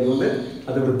 ഡിഗ്രി ആയതുകൊണ്ട്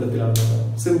അത് വൃത്തത്തിലാണ്.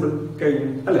 സിമ്പിൾ, കഴിഞ്ഞു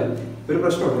അല്ലെ? ഒരു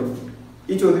പ്രശ്നമുണ്ട്.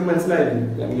 ഈ ചോദ്യം മനസ്സിലായില്ലെങ്കിൽ,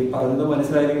 അല്ലെങ്കിൽ ഈ പറഞ്ഞത്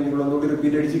മനസ്സിലായില്ലെങ്കിൽ നിങ്ങൾ ഒന്നുകൂടി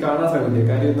റിപ്പീറ്റ് അടിച്ച് കാണാൻ ശ്രമിക്കുക.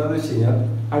 കാര്യം എന്താണെന്ന് വെച്ച് കഴിഞ്ഞാൽ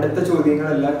അടുത്ത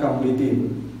ചോദ്യങ്ങളെല്ലാം കംപ്ലീറ്റ്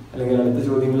ചെയ്യുന്നത്, അല്ലെങ്കിൽ അടുത്ത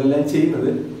ചോദ്യങ്ങളെല്ലാം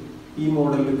ചെയ്യുന്നത് ഈ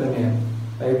മോഡലിൽ തന്നെയാണ്.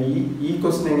 അതായത് ഈ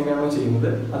ക്വസ്റ്റ്യൻ എങ്ങനെയാണോ ചെയ്യുന്നത്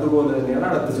അതുപോലെ തന്നെയാണ്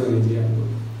അടുത്ത ചോദ്യം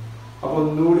ചെയ്യാറുള്ളത്. അപ്പൊ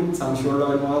ഒന്നുകൂടി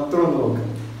സംശയമുള്ളവർ മാത്രം ഒന്ന് നോക്കുക.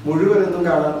 മുഴുവനൊന്നും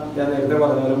കാണാൻ, ഞാൻ നേരത്തെ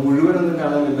പറഞ്ഞ പോലെ മുഴുവനൊന്നും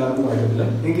കാണാൻ എല്ലാവർക്കും കഴിയത്തില്ല.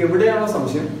 നിങ്ങൾക്ക് എവിടെയാണോ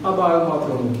സംശയം ആ ഭാഗം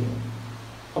മാത്രം നോക്കുക.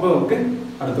 അപ്പൊ നമുക്ക്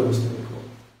അടുത്ത ക്വസ്റ്റ്യൻ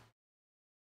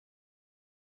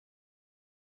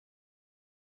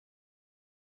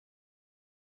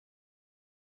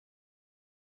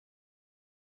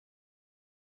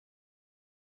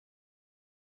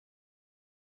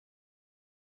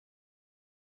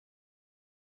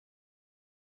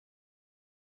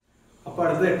അപ്പൊ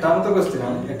അടുത്ത എട്ടാമത്തെ ക്വസ്റ്റ്യൻ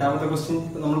ആണ്. എട്ടാമത്തെ ക്വസ്റ്റ്യൻ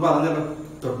നമ്മൾ പറഞ്ഞല്ലോ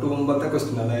തൊട്ട് മുമ്പത്തെ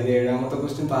ക്വസ്റ്റ്യൻ, അതായത് ഏഴാമത്തെ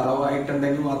ക്വസ്റ്റ്യൻ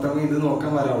തറവായിട്ടുണ്ടെങ്കിൽ മാത്രമേ ഇത്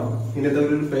നോക്കാൻ വരാവുള്ളൂ. ഇതിന്റെ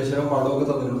ഒരു പേശകം പടമൊക്കെ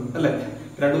തന്നിട്ടുള്ളൂ അല്ലെ,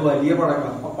 രണ്ട് വലിയ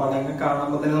പടങ്ങളാണ്. ആ പടങ്ങൾ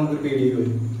കാണുമ്പോൾ തന്നെ നമുക്കൊരു പേടി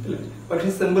വരും അല്ലെ. പക്ഷെ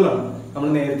സിമ്പിൾ ആണ്, നമ്മൾ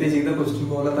നേരത്തെ ചെയ്ത ക്വസ്റ്റ്യൻ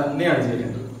പോലെ തന്നെയാണ്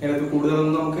ചെയ്യേണ്ടത്. അതിനകത്ത്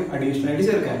കൂടുതലൊന്നും നമുക്ക് അഡീഷണൽ ആയിട്ട്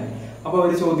ചേർക്കാൻ. അപ്പൊ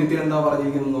അവര് ചോദ്യത്തിൽ എന്താ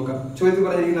പറഞ്ഞിരിക്കുന്നത് നോക്കാം. ചോദ്യത്തിൽ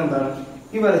പറഞ്ഞിരിക്കുന്നത് എന്താണ്,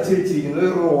 ഈ വരച്ചു വെച്ചിരിക്കുന്നത്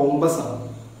ഒരു റോംബസ് ആണ്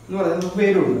എന്ന് പറയുന്നത്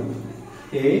പേരുണ്ട്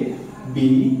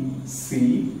ABCD.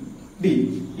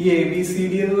 ഈ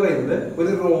ABCD എന്ന് പറയുന്നത്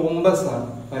ഒരു റോംബസ് ആണ്.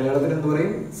 മലയാളത്തിൽ എന്ത്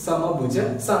പറയും, സമഭുജ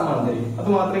സമാന്തരി. അത്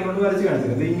മാത്രം ഇങ്ങോട്ട് വരച്ച്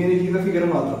കാണിച്ചത് ഇങ്ങനെ ഇരിക്കുന്ന ഫിഗർ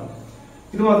മാത്രം,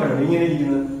 ഇത് മാത്രമാണ് ഇങ്ങനെ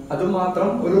ഇരിക്കുന്നത്, അത് മാത്രം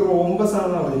ഒരു റോംബസ്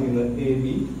ആണെന്ന് പറഞ്ഞിരിക്കുന്നത്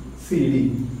ABCD,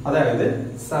 അതായത്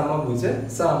സമഭുജ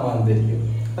സമാന്തരികം.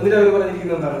 എന്നിട്ട് അവർ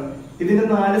പറഞ്ഞിരിക്കുന്നത് എന്താണ്, ഇതിന്റെ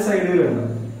 4 സൈഡുകളുണ്ട്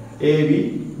AB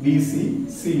BC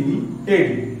CD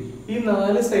AD. ഈ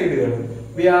 4 സൈഡുകൾ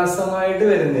വ്യാസമായിട്ട്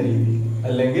വരുന്ന രീതി,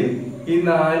 അല്ലെങ്കിൽ ഈ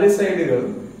 4 സൈഡുകൾ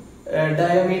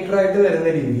ഡയമീറ്റർ ആയിട്ട് വരുന്ന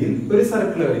രീതിയിൽ ഒരു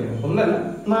സർക്കിൾ വരയ്ക്കണം. ഒന്നല്ല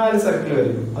 4 സർക്കിൾ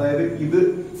വരയ്ക്കും. അതായത് ഇത്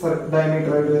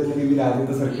ഡയമീറ്റർ ആയിട്ട് വരുന്ന രീതിയിൽ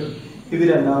ആദ്യത്തെ സർക്കിൾ, ഇത്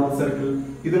രണ്ടാമത്തെ സർക്കിൾ,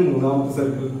 ഇത് മൂന്നാമത്തെ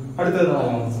സർക്കിൾ, അടുത്തത്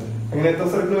നാലാമത്തെ സർക്കിൾ. അങ്ങനെ എത്ര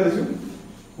സർക്കിൾ വരച്ചു?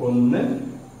 1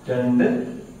 2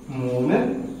 3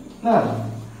 4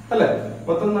 അല്ലെ.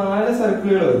 മൊത്തം 4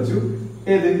 സർക്കിളുകൾ വരച്ചു.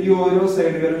 ഏത്, ഈ ഓരോ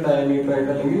സൈഡുകളും ഡയമീറ്റർ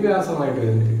ആയിട്ട് അല്ലെങ്കിൽ വ്യാസമായിട്ട്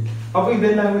വരുന്നത്. അപ്പൊ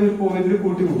ഇതെല്ലാം കൂടി ഒരു പോയിന്റിൽ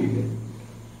കൂട്ടി കൂട്ടിയിട്ട്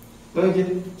നോക്കിയേ,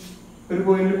 ഒരു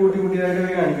പോയിന്റിൽ കൂട്ടി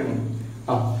കൂട്ടിയതായിട്ട് കാണിക്കുന്നു.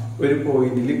 ഒരു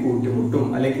പോയിന്റിൽ കൂട്ടിമുട്ടും,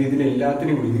 അല്ലെങ്കിൽ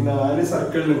ഇതിനെല്ലാത്തിനും കൂടി, ഈ 4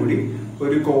 സർക്കിളിനും കൂടി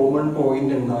ഒരു കോമൺ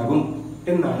പോയിന്റ് ഉണ്ടാകും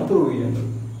എന്നാണ് പ്രൂവ് ചെയ്യേണ്ടത്.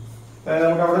 അതായത്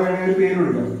നമുക്ക് അവിടെ വേണമെങ്കിൽ ഒരു പേര്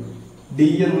കൊടുക്കാം, D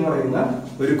എന്ന് പറയുന്ന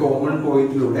ഒരു കോമൺ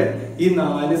പോയിന്റിലൂടെ ഈ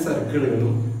 4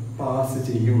 സർക്കിളുകളും പാസ്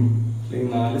ചെയ്യും, അല്ലെങ്കിൽ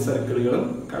 4 സർക്കിളുകളും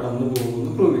കടന്നു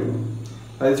പോകുമെന്ന് പ്രൂവ് ചെയ്യണം.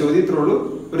 അതായത് ചോദ്യം ഇത്രേ ഉള്ളൂ,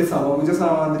 ഒരു സമഭുജ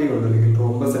സമാന്തരികം ഉണ്ട് അല്ലെങ്കിൽ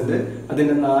റോംബസ് ഉണ്ട്,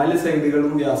 അതിന്റെ 4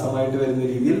 സൈഡുകളും വ്യാസമായിട്ട് വരുന്ന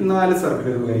രീതിയിൽ 4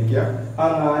 സർക്കിളുകൾ വരയ്ക്കുക. ആ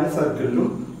 4 സർക്കിളിലും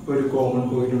ഒരു കോമൺ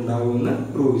പോയിന്റ് ഉണ്ടാകുമെന്ന്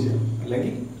പ്രൂവ് ചെയ്യാം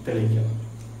അല്ലെങ്കിൽ തെളിയിക്കാം.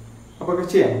 അപ്പൊ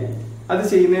ചെയ്യാം. അത്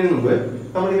ചെയ്യുന്നതിന് മുമ്പ്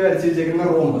നമ്മൾ ഈ വരച്ചു വെച്ചേക്കുന്ന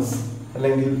റോംബസ്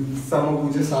അല്ലെങ്കിൽ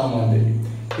സമഭുജ സമാന്തരികം,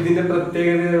 ഇതിന്റെ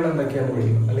പ്രത്യേകതകൾ എന്തൊക്കെയാണ്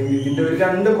പഠിക്കുന്നത്, അല്ലെങ്കിൽ ഇതിന്റെ ഒരു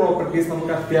 2 പ്രോപ്പർട്ടീസ്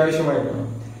നമുക്ക് അത്യാവശ്യമായിട്ടാണ്.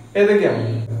 ഏതൊക്കെയാണ്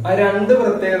ആ 2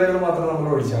 പ്രത്യേകതകൾ മാത്രം നമ്മൾ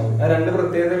പഠിച്ചാൽ മതി. ആ 2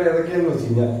 പ്രത്യേകതകൾ ഏതൊക്കെയാന്ന് വെച്ച്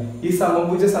കഴിഞ്ഞാൽ, ഈ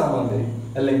സമഭുജ സമാന്തരി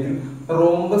അല്ലെങ്കിൽ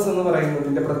റോംബസ് എന്ന്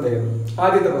പറയുന്നതിന്റെ പ്രത്യേകത,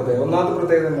 ആദ്യത്തെ പ്രത്യേകത, ഒന്നാമത്തെ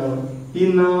പ്രത്യേകത എന്താണ്, ഈ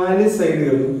 4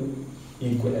 സൈഡുകളും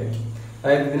ഈക്വൽ ആയിരിക്കും.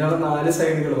 അതായത് ഇതിനുള്ള 4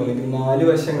 സൈഡുകളും അല്ലെങ്കിൽ 4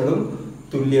 വശങ്ങളും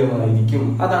തുല്യമായിരിക്കും.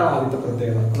 അതാണ് ആദ്യത്തെ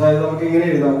പ്രത്യേകത. അതായത് നമുക്ക് ഇങ്ങനെ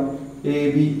എഴുതാം,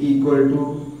 AB =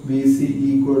 BC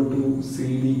 =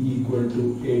 CD =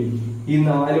 AD. ഈ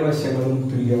 4 വശങ്ങളും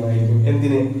തുല്യമായിരിക്കും.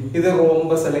 എന്തിന്, ഇത്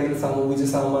റോംബസ് അല്ലെങ്കിൽ സമഭുജ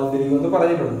സമാന്തരികം എന്ന്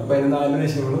പറഞ്ഞിട്ടുണ്ട്. അപ്പൊ അതിന് 4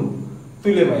 വശങ്ങളും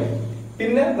തുല്യമായിരിക്കും.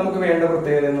 പിന്നെ നമുക്ക് വേണ്ട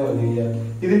പ്രത്യേകത എന്ന് പറഞ്ഞു കഴിഞ്ഞാൽ,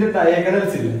 ഇതിന്റെ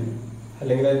ഡയഗണൽസ് ഇല്ല,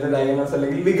 അല്ലെങ്കിൽ അതിന്റെ ഡയഗണൽസ്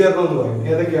അല്ലെങ്കിൽ വികരണം എന്ന് പറയും.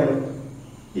 ഏതൊക്കെയാണ്,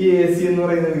 ഈ AC എന്ന്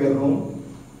പറയുന്ന വികരണവും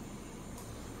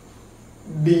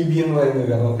DB എന്ന് പറയുന്ന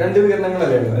വികരണം, 2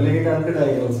 വികരണങ്ങളല്ലേ ഉള്ളൂ, അല്ലെങ്കിൽ 2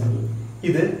 ഡയഗണൽസ് ഉണ്ട്.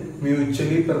 ഇത്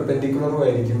മ്യൂച്വലി പെർപെൻഡിക്കുലറും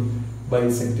ആയിരിക്കും,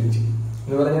 ബൈസെക്റ്റും ചെയ്യും.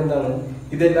 എന്ന് പറഞ്ഞാൽ എന്താണ്,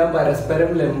 ഇതെല്ലാം പരസ്പരം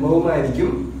ലംബവുമായിരിക്കും,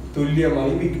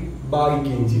 തുല്യമായി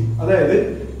ഭാഗിക്കുകയും ചെയ്യും. അതായത്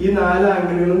ഈ 4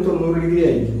 ആംഗിളുകളും 90 ഡിഗ്രി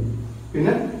ആയിരിക്കും.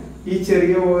 പിന്നെ ഈ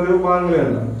ചെറിയ ഓരോ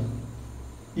ഭാഗങ്ങളുണ്ട്,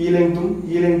 ഈ ലെങ്തും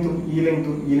ഈ ലെങ്തും ഈ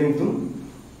ലെങ്തും ഈ ലെങ്തും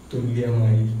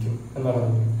തുല്യമായിരിക്കും എന്നാണ്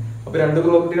പറഞ്ഞത്. അപ്പൊ 2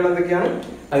 പ്രോപ്പർട്ടികൾ എന്തൊക്കെയാണ്,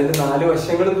 അതിന്റെ 4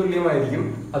 വശങ്ങളും തുല്യമായിരിക്കും.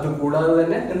 അത് കൂടാതെ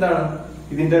തന്നെ എന്താണ്,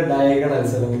 ഇതിന്റെ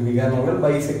ഡയഗണൽസ് അല്ലെങ്കിൽ വികരണങ്ങൾ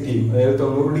ബൈസെക്ട് ചെയ്യും. അതായത്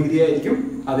 90 ഡിഗ്രി ആയിരിക്കും,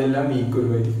 അതെല്ലാം ഈക്വൽ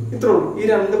ആയിരിക്കും. ഇത്രേ ഉള്ളൂ. ഈ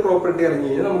 2 പ്രോപ്പർട്ടി അറിഞ്ഞു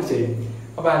കഴിഞ്ഞാൽ നമുക്ക് ചെയ്യാം.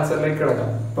 അപ്പൊ ആൻസറിലേക്ക് കിടക്കാം.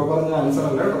 ഇപ്പൊ പറഞ്ഞ ആൻസർ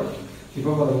അല്ല കേട്ടോ,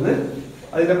 ഇപ്പൊ പറഞ്ഞത്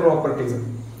അതിന്റെ പ്രോപ്പർട്ടീസ്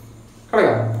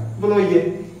കിടക്കാം. അപ്പൊ നോക്കിയേ,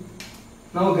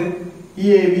 നമുക്ക് ഈ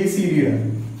ABCD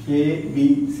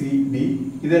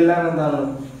ഇതെല്ലാം എന്താണ്,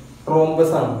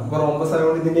 റോംബസ് ആണ്. അപ്പൊ റോംബസ്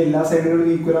ആയതുകൊണ്ട് ഇതിന്റെ എല്ലാ സൈഡുകളും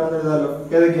ഈക്വൽ ആണെന്ന് എഴുതാലോ.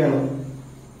 ഏതൊക്കെയാണ്,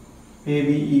 AB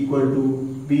 =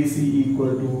 BC =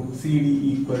 CD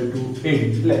 =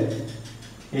 AD അല്ലെ.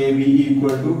 AB =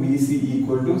 BC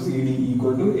 = CD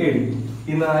 = AD.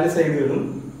 ഈ 4 സൈഡുകളും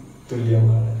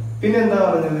തുല്യമാണ്. പിന്നെ എന്താ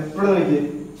പറഞ്ഞത്, ഇവിടെ നോക്കിയേ,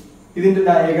 ഇതിന്റെ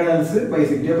ഡയഗണൽസ്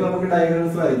ബൈസെക്ട്. അപ്പൊ നമുക്ക്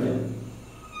ഡയഗണൽസ് വരയ്ക്കാം.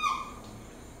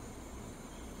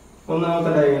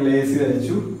 ഒന്നാമത്തെ ഡയഗണൽ AC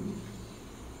വരച്ചു,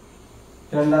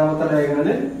 രണ്ടാമത്തെ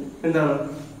ഡയഗണല് എന്താണ്,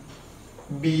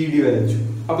 BD വരച്ചു.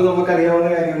 അപ്പൊ നമുക്കറിയാവുന്ന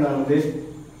കാര്യം എന്താണ്,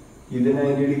 ഇത്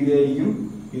 90 ഡിഗ്രി ആയിരിക്കും,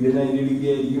 ഇത് 90 ഡിഗ്രി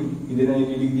ആയിരിക്കും, ഇത്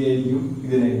 90 ഡിഗ്രി ആയിരിക്കും,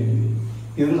 ഇത് 90 ഡിഗ്രി.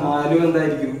 ഇത് 4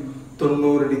 എന്തായിരിക്കും,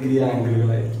 90 ഡിഗ്രി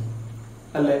ആംഗിളുകളായിരിക്കും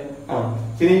അല്ലെ.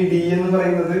 പിന്നെ ഈ D എന്ന്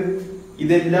പറയുന്നത്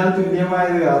ഇതെല്ലാം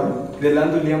തുല്യമായത് കാരണം, ഇതെല്ലാം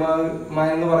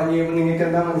തുല്യമായെന്ന് പറഞ്ഞു കഴിയുമ്പോൾ നിങ്ങൾക്ക്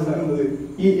എന്താ മനസ്സിലാക്കുന്നത്,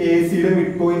 ഈ AC-യുടെ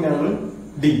മിഡ് പോയിന്റ് ആണ്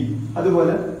D,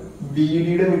 അതുപോലെ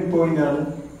BD-യുടെ മിഡ് പോയിന്റ് ആണ്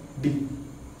D.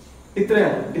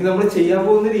 ഇത്രയാണ്. ഇത് നമ്മൾ ചെയ്യാൻ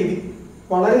പോകുന്ന രീതി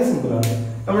വളരെ സിമ്പിൾ ആണ്.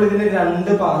 നമ്മൾ ഇതിനെ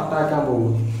 2 പാർട്ടാക്കാൻ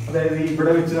പോകും. അതായത്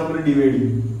ഇവിടെ വെച്ച് നമ്മൾ ഡിവൈഡ്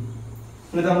ചെയ്യും.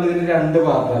 എന്നിട്ട് നമ്മൾ ഇതിന് രണ്ട്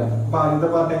പാർട്ടാക്കും. അപ്പൊ ആദ്യത്തെ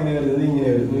പാർട്ട് എങ്ങനെ വരുന്നത്? ഇങ്ങനെ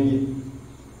വരുന്നു.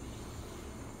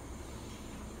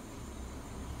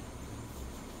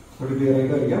 ക്ലിയർ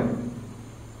ആയിട്ട് വരയ്ക്കാം.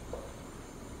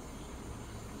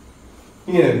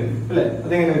 ഇങ്ങനെ വരും അല്ലെ?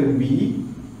 അതെങ്ങനെ വരും? B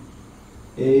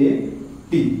A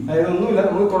T. അതായത് ഒന്നുമില്ല,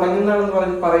 നമ്മൾ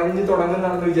തുടങ്ങുന്നതാണെന്ന് പറഞ്ഞ്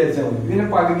തുടങ്ങുന്നതാണെന്ന് വിചാരിച്ചാൽ മതി. ഇതിനെ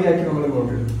പകുതിയാക്കി നമ്മൾ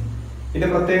ഇങ്ങോട്ട് ഇടും. ഇതിന്റെ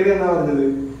പ്രത്യേകത എന്താ പറഞ്ഞത്?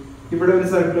 ഇവിടെ ഒരു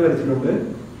സർക്കിൾ വരച്ചിട്ടുണ്ട്,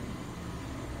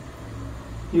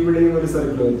 ഇവിടെയും ഒരു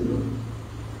സർക്കിൾ വരച്ചിട്ടുണ്ട്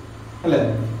അല്ലെ?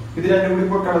 ഇത് രണ്ടും കൂടി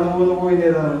ഇപ്പൊ കടന്നു പോകുന്ന പോയിന്റ്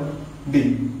ഏതാണ്? ഡി.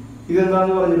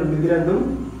 ഇതെന്താന്ന് പറഞ്ഞിട്ടുണ്ട്? ഇത് രണ്ടും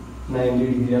 90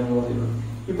 ഡിഗ്രി ആണെന്ന് പറഞ്ഞിട്ടുണ്ട്.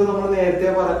 ഇപ്പൊ നമ്മൾ നേരത്തെ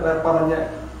പറഞ്ഞ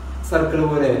സർക്കിൾ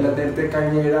പോലെ അല്ല, നേരത്തെ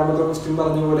കഴിഞ്ഞ 7ാമത്തെ ക്വസ്റ്റ്യൻ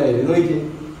പറഞ്ഞ പോലെ ആയിരുന്നു. നോക്കിയേ,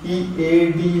 ഈ എ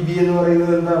ഡി ബി എന്ന്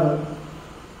പറയുന്നത് എന്താണ്?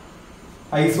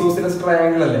 ഐസോസിലസ്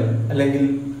ട്രയാങ്കിൾ അല്ലേ, അല്ലെങ്കിൽ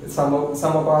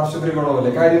സമപാർശ്വ ത്രികോണം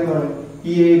അല്ലേ? കാര്യം എന്താണ്?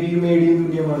 ഈ എ ബിയും എ ഡിയും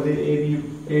തുല്യമാണ്, എ ബിയും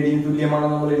എ ഡിയും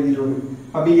തുല്യമാണെന്ന് നമ്മൾ എഴുതിയിട്ടുണ്ട്.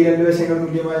 അപ്പൊ ഈ രണ്ട് വശങ്ങൾ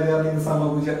തുല്യമായത് കാരണം ഇത്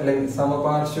സമഭുജ അല്ലെങ്കിൽ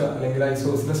സമപാർശ്വ അല്ലെങ്കിൽ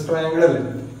ഐസോസിലസ് ട്രയാങ്കിൾ അല്ലേ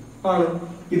ആണ്.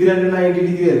 ഇത് രണ്ടും 90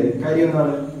 ഡിഗ്രി അല്ലേ? കാര്യം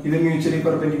എന്താണ്? ഇത് മ്യൂച്വലി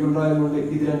പെർപെൻഡിക്കുലർ ആയതുകൊണ്ട്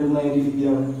ഇത് രണ്ടും 90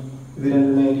 ഡിഗ്രിയാണ്, ഇത്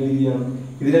രണ്ടും 90 ഡിഗ്രിയാണ്,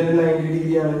 ഇത് രണ്ടും 90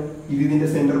 ഡിഗ്രിയാണ്. ഇത് ഇതിന്റെ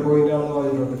സെന്റർ പോയിന്റ് ആണെന്ന്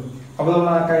പറഞ്ഞിട്ടുണ്ട്. അപ്പൊ നമ്മൾ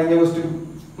ആ കഴിഞ്ഞ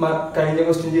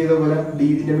ക്വസ്റ്റ്യൻ ചെയ്ത പോലെ ഡി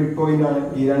ഇതിന്റെ മിഡ് പോയിന്റ് ആണ്.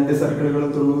 ഈ രണ്ട് സർക്കിളുകളും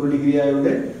 90 ഡിഗ്രി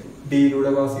ആയതുകൊണ്ട്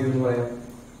ഡിയിലൂടെ പാസ് ചെയ്തെന്ന് പറയാം.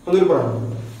 ഒന്നൊരു പറയാം,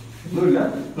 ഒന്നുമില്ല.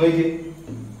 നോക്കിയേ,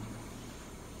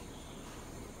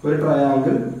 ഒരു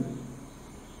ട്രയാങ്കിൾ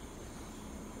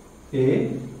എ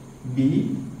ബി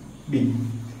ഡി,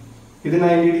 ഇത്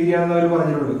 90 ഡിഗ്രി ആണെന്ന് അവർ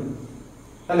പറഞ്ഞിട്ടുണ്ട്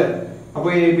അല്ലെ? അപ്പൊ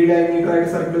എ ബി ഡയമീറ്റർ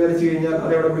ആയിട്ട് സർക്കിൾ വരച്ചു കഴിഞ്ഞാൽ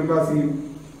അത് എവിടെ പോയി പാസ് ചെയ്യും?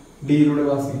 ഡിയിലൂടെ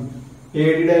പാസ് ചെയ്യും. എ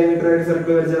ഡി ഡയമീറ്റർ ആയിട്ട്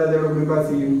സർക്കിൾ വരച്ചാൽ അത് എവിടെ പോയി പാസ്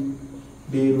ചെയ്യും?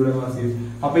 ഡിയിലൂടെ പാസ് ചെയ്യും.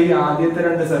 അപ്പൊ ഈ ആദ്യത്തെ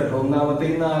രണ്ട് സർക്കിൾ,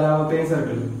 ഒന്നാമത്തെയും 4ാമത്തെയും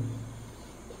സർക്കിൾ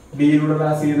ഡിയിലൂടെ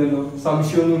പാസ് ചെയ്തല്ലോ,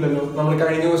 സംശയമൊന്നുമില്ലല്ലോ. നമ്മൾ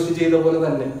കഴിഞ്ഞ ക്വസ്റ്റ്യൻ ചെയ്ത പോലെ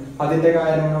തന്നെ അതിന്റെ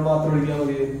കാര്യങ്ങൾ മാത്രം എഴുതിയാൽ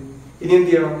മതി. ഇനി എന്ത്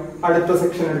ചെയ്യണം? അടുത്ത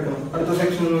സെക്ഷൻ എടുക്കണം. അടുത്ത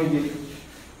സെക്ഷൻ നോക്കി,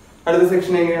 അടുത്ത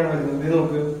സെക്ഷൻ എങ്ങനെയാണ് വരുന്നത്? ഇത്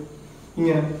നോക്ക്,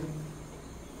 ഇങ്ങനെ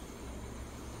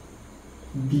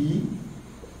ബി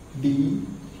ഡി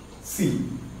സി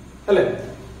അല്ലെ?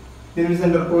 ഇതിനൊരു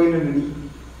സെന്റർ പോയിന്റ് ഉണ്ട് ഡി.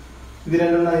 ഇത്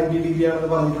രണ്ടും 90 ഡിഗ്രി ആണെന്ന്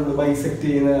പറഞ്ഞിട്ടുണ്ട് ബൈസെക്ട്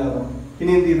ചെയ്യുന്ന കാരണം.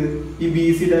 ഇനി എന്ത് ചെയ്ത് ഈ ബി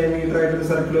സി ഡയമീറ്റർ ആയിട്ടൊരു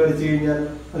സർക്കിൾ വരച്ചു കഴിഞ്ഞാൽ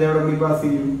അത് എവിടെ കൂടി പാസ്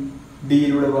ചെയ്യും?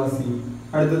 ഡിയിലൂടെ പാസ് ചെയ്യും.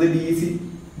 അടുത്തത് ഡി സി.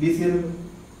 ഡി സി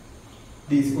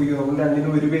നമ്മൾ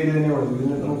രണ്ടിനും ഒരു പേര് തന്നെ ഉള്ളത്.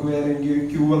 ഇതിന് നമുക്ക് വേറെ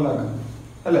ക്യൂ എന്നാക്കാം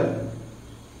അല്ലെ?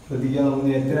 ശ്രദ്ധിക്കാൻ, നമ്മൾ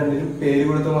നേരത്തെ രണ്ടിനും പേര്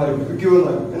കൊടുത്ത് മാറി ക്യൂ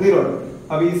എന്നാക്കാം എന്തെങ്കിലും.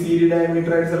 അപ്പൊ ഈ സി ഡി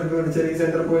ഡയമീറ്റർ ആയിട്ട് സർക്കിൾ വരച്ചാൽ ഈ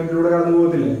സെന്റർ പോയിന്റിലൂടെ കടന്നു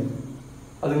പോകത്തില്ലേ?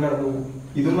 അതും കടന്നു പോകും.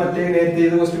 ഇതും മറ്റേ നേരത്തെ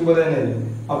ചെയ്ത ക്വസ്റ്റ്യൻ പോലെ തന്നെയല്ലേ?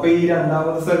 അപ്പൊ ഈ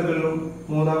 2ാമത്തെ സർക്കിളിലും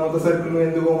 3ാമത്തെ സർക്കിളിലും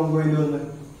എന്ത് കോമൺ പോയിന്റ് വന്ന്?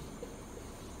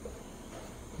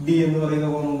 ഡി എന്ന് പറയുന്ന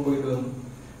കോമൺ പോയിന്റ് വന്നു.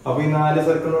 അപ്പൊ ഈ 4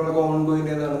 സർക്കിളിലുള്ള കോമൺ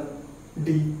പോയിന്റ് ഏതാണ്?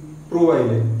 ഡി. പ്രൂവ്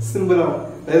ആയില്ലേ? സിമ്പിൾ ആണ്.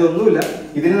 അതായത് ഒന്നുമില്ല,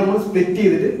 ഇതിനെ നമ്മൾ സ്പ്ലിറ്റ്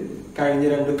ചെയ്തിട്ട്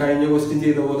കഴിഞ്ഞ ക്വസ്റ്റ്യൻ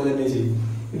ചെയ്ത പോലെ തന്നെ ചെയ്യും.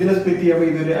 ഇതിനെ സ്പ്ലിറ്റ് ചെയ്യുമ്പോൾ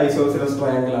ഇതൊരു ഐസോസിലസ്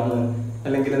ട്രയാങ്കിൾ ആണ്,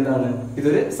 അല്ലെങ്കിൽ എന്താണ്?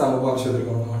 ഇതൊരു സമപാർശ്വ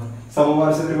ത്രികോണമാണ്.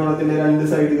 സമപാർശ്വ ത്രികോണത്തിന്റെ രണ്ട്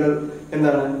സൈഡുകൾ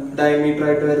എന്താണ്? ഡയമീറ്റർ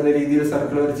ആയിട്ട് വരുന്ന രീതിയിൽ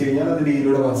സർക്കിൾ വരച്ചു കഴിഞ്ഞാൽ അത്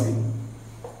ഡിയിലൂടെ പാസ് ചെയ്യും.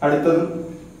 അടുത്തതും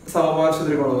സമപാർശ്വ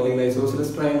ത്രികോണം അല്ലെങ്കിൽ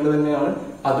ഐസോസിലസ് ട്രയാങ്കിൾ തന്നെയാണ്.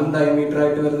 അതും ഡയമീറ്റർ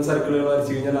ആയിട്ട് വരുന്ന സർക്കിളുകൾ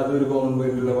വരച്ചു കഴിഞ്ഞാൽ അത് ഒരു കോമൺ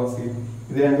പോയിന്റിലൂടെ പാസ് ചെയ്യും.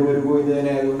 ഇത് രണ്ടും ഒരു പോയിന്റ്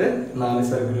തന്നെ ആയതുകൊണ്ട് 4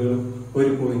 സർക്കിളുകളും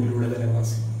ഒരു പോയിന്റിലൂടെ തന്നെ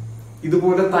പാസ് ചെയ്യും.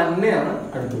 ഇതുപോലെ തന്നെയാണ്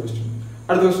അടുത്ത ക്വസ്റ്റ്യൻ.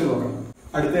 അടുത്ത ക്വസ്റ്റ്യൻ നോക്കാം.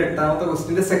 അടുത്ത 8ാമത്തെ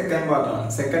ക്വസ്റ്റ്യന്റെ സെക്കൻഡ് പാർട്ടാണ്.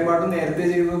 സെക്കൻഡ് പാർട്ട് നേരത്തെ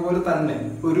ചെയ്തതുപോലെ തന്നെ,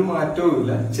 ഒരു മാറ്റവും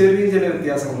ഇല്ല, ചെറിയ ചില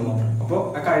വ്യത്യാസങ്ങൾ മാത്രം. അപ്പൊ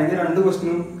കഴിഞ്ഞ 2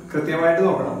 ക്വസ്റ്റ്യനും കൃത്യമായിട്ട്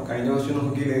നോക്കണം. കഴിഞ്ഞ ക്വസ്റ്റ്യൻ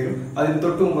നോക്കിയില്ലെങ്കിലും അതിന്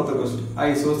തൊട്ട് മുമ്പത്തെ ക്വസ്റ്റ്യൻ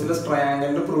ഐസോസിലസ്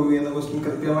ട്രയാങ്കിൾ പ്രൂവ് ചെയ്യുന്ന ക്വസ്റ്റ്യൻ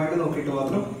കൃത്യമായിട്ട് നോക്കിയിട്ട്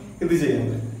മാത്രം ഇത്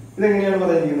ചെയ്യുന്നത്. ഇതെങ്ങനെയാണ്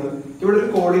പറഞ്ഞിരിക്കുന്നത്? ഇവിടെ ഒരു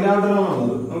കോർഡിനാട്ടർ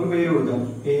ആണുള്ളത്. നമുക്ക് പേര് കൊടുക്കാം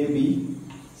എ ബി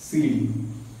സി ഡി.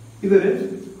 ഇതൊരു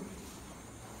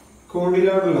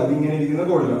കോർഡിനാട്ടർ, അതിങ്ങനെ ഇരിക്കുന്ന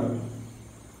കോർഡിനാട്ടർ.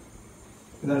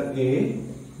 ഇതാണ് എ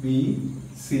ബി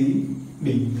സി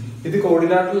ഡി. ഇത്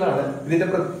കോർഡിനാട്ടറിലാണ്. ഇതിന്റെ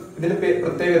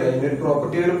പ്രത്യേകത, ഇതിന്റെ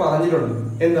പ്രോപ്പർട്ടി അവർ പറഞ്ഞിട്ടുണ്ട്.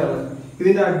 എന്താണ്?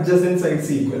 ഇതിന്റെ അഡ്ജസന്റ്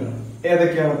സൈഡ്സ് ഈക്വൽ ആണ്.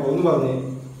 ഏതൊക്കെയാണ്? ഒന്ന് പറഞ്ഞേ.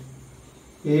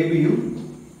 എ ബിയും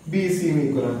ബി സിയും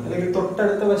ഈക്വൽ ആണ്, അല്ലെങ്കിൽ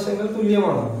തൊട്ടടുത്ത വശങ്ങൾ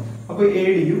തുല്യമാണ്. അപ്പൊ എ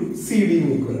ഡിയും സി ഡിയും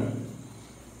ഈക്വൽ ആണ്.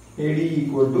 A D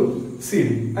equal to C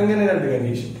D. അങ്ങനെ 2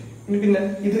 കണ്ടീഷൻ. ഇനി പിന്നെ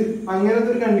ഇത് അങ്ങനത്തെ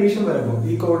ഒരു കണ്ടീഷൻ വരുമ്പോൾ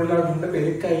ഈ കോർഡിനാട്ടറിന്റെ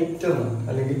പേര് കൈറ്റ് എന്നാണ്,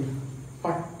 അല്ലെങ്കിൽ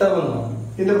പട്ടം എന്നാണ്.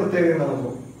 ഇതിന്റെ പ്രത്യേകത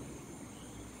എന്താണപ്പോ?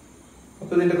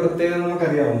 അപ്പൊ ഇതിന്റെ പ്രത്യേകത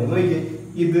നമുക്കറിയാവുന്നത്. നോക്കിയേ,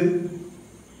 ഇത്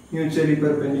മ്യൂച്വലി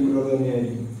പെർപെൻഡിക്കുലർ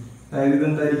തന്നെയായിരിക്കും. അതായത്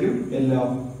ഇതെന്തായിരിക്കും? എല്ലാം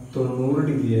 90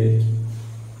 ഡിഗ്രി ആയിരിക്കും.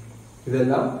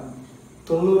 ഇതെല്ലാം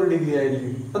 90 ഡിഗ്രി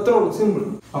ആയിരിക്കും. അത്രേ ഉള്ളൂ, സിമ്പിൾ.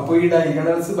 അപ്പൊ ഈ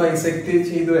ഡയഗണൽസ് ബൈസെക്ട്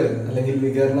ചെയ്തു വരും, അല്ലെങ്കിൽ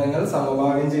വികരണങ്ങൾ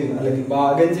സമഭാഗം ചെയ്യുന്ന അല്ലെങ്കിൽ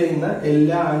ഭാഗം ചെയ്യുന്ന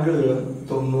എല്ലാ ആംഗിളുകളും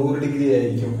 90 ഡിഗ്രി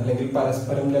ആയിരിക്കും, അല്ലെങ്കിൽ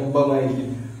പരസ്പരം ലംബമായിരിക്കും.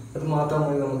 അത് മാത്രം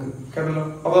മതി നമുക്ക്. കേട്ടല്ലോ?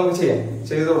 അപ്പൊ നമുക്ക് ചെയ്യാം,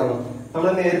 ചെയ്തു തുടങ്ങാം. നമ്മൾ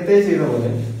നേരത്തെ ചെയ്ത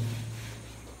പോലെ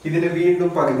ഇതിന് വീണ്ടും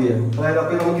പകുതിയാകും. അതായത്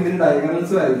അപ്പൊ നമുക്ക് ഇതിന്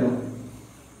ഡയഗണൽസ് വരയ്ക്കണം.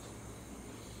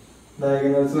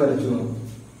 ഡയഗണൽസ് വരച്ചു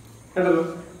കേട്ടല്ലോ.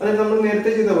 അതായത് നമ്മൾ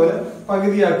നേരത്തെ ചെയ്ത പോലെ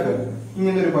പകുതിയാക്കുക,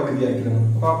 ഇങ്ങനെ ഒരു പകുതിയാക്കണം.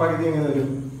 അപ്പൊ ആ പകുതി എങ്ങനെ വരും?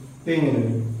 ഇങ്ങനെ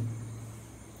വരും.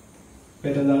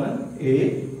 പേരെന്താണ്? A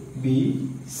B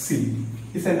C.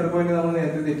 ഈ സെന്റർ പോയിന്റ് നമ്മൾ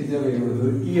നേരത്തെ തെറ്റിച്ച പേര് കൊടുത്തത്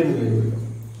ഇ എന്ന് പേര് കൊടുക്കാം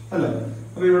അല്ല.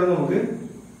 അപ്പൊ ഇവിടെ നമുക്ക്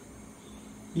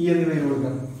ഇ എന്ന് പേര്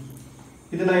കൊടുക്കാം.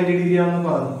 ഇത് 90 ഡിഗ്രി ആണെന്ന്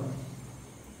പറഞ്ഞു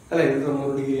അല്ലെ, ഇത്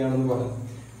 90 ഡിഗ്രി ആണെന്ന് പറഞ്ഞു.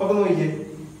 അപ്പൊ നോക്കിയേ,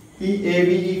 ഈ A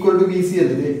B equal to B C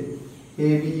അല്ലേ? A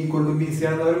B equal to B C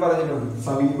ആണെന്ന് അവർ പറഞ്ഞിട്ടുണ്ട്.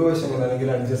 സമീപവശങ്ങൾ അല്ലെങ്കിൽ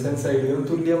അഡ്ജസന്റ് സൈഡുകൾ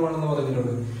തുല്യമാണെന്ന്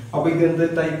പറഞ്ഞിട്ടുണ്ട്. അപ്പൊ ഇത് എന്ത്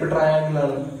ടൈപ്പ് ട്രയാങ്കിൾ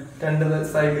ആണ്? രണ്ട്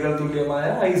സൈഡുകൾ തുല്യമായ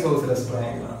ഐസോസെലസ്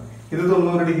ട്രയാങ്കിൾ ആണ്. ഇത്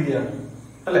 90 ഡിഗ്രിയാണ്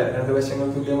അല്ലെ? രണ്ട് വശങ്ങൾ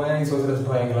തുല്യമായ ഐസോസെലസ്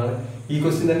ട്രയാങ്കിൾ ആണ്. ഈ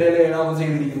ക്വസ്റ്റ്യൻ തന്നെ ഏഴാമത്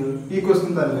ചെയ്തിരിക്കുന്നത് ഈ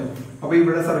ക്വസ്റ്റ്യൻ തന്നെ. അപ്പൊ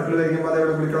ഇവിടെ സർക്കിൾ വരയ്ക്കുമ്പോൾ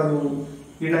അതെവിടെ കൂടി കടന്നു പോകും?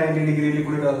 ഈ 90 ഡിഗ്രിയിൽ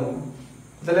കൂടി കടന്നു പോകും.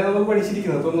 അതല്ലേ നമ്മൾ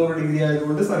പഠിച്ചിരിക്കുന്നത്. 90 ഡിഗ്രി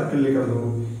ആയതുകൊണ്ട് സർക്കിളിലേക്ക് കടന്നു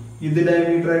പോകും. ഇത്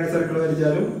ഡയമീറ്റർ ആയിട്ട് സർക്കിൾ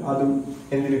വരച്ചാലും അതും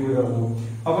എന്തിനു കൂടി കടന്നു പോകും.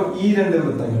 അപ്പൊ ഈ രണ്ട്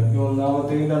വൃത്തങ്ങൾ,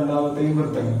 ഒന്നാമത്തെയും രണ്ടാമത്തെയും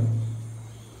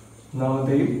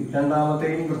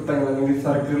വൃത്തങ്ങൾ, അല്ലെങ്കിൽ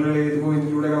സർക്കിളുകൾ ഏത്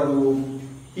പോയിന്റിലൂടെ കടന്നു പോകും?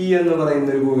 ഇ എന്ന് പറയുന്ന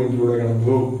ഒരു പോയിന്റിലൂടെ കടന്നു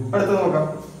പോകും. അടുത്ത നോക്കാം.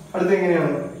 അടുത്ത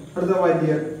എങ്ങനെയാണ്? അടുത്ത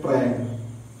വലിയ ട്രയാങ്കിൾ.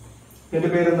 എന്റെ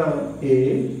പേരെന്താണ്? A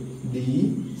D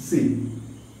C.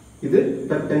 ഇത്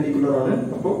പെർപെൻഡിക്കുലർ ആണ്.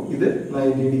 അപ്പോ ഇത്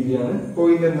 90 ഡിഗ്രി ആണ്.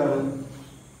 പോയിന്റ് എന്താണ്?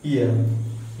 ഇ ആണ്.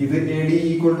 ഇത് A D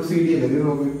equal to C D അല്ലേ? ഇത്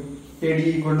നോക്ക്, A D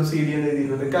equal to C D എന്ന്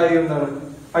എഴുതിയിട്ടുണ്ട്. കാര്യം എന്താണ്?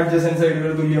 അഡ്ജസന്റ്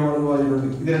സൈഡുകൾ തുല്യമാണെന്ന് പറഞ്ഞിട്ടുണ്ട്.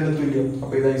 ഇത് രണ്ടും തുല്യം.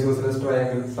 അപ്പൊ ഇത് ഐസോസെലസ്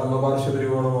ട്രയാങ്കിൾ, സമപാർശ്വ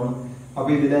ത്രികോണമാണ്. അപ്പൊ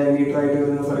ഇത് ഡയമീറ്റർ ആയിട്ട്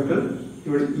വരുന്ന സർക്കിൾ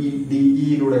ഇവിടെ ഈ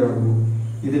ഡിഇയിലൂടെ കടന്നു.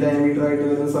 ഇത് ഡയമീറ്റർ ആയിട്ട്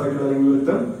വരുന്ന സർക്കിൾ അല്ലെങ്കിൽ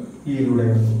വൃത്തം ഇയിലൂടെ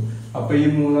കടന്നു. അപ്പൊ ഈ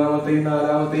മൂന്നാമത്തെയും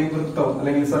നാലാമത്തെയും വൃത്തം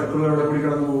അല്ലെങ്കിൽ സർക്കിൾ എവിടെ കൂടി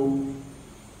കടന്നു പോകും?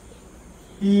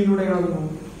 ഇയിലൂടെ കടന്നു പോകും.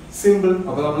 സിമ്പിൾ.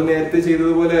 അപ്പൊ നമ്മൾ നേരത്തെ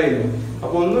ചെയ്തതുപോലെ ആയിരുന്നു.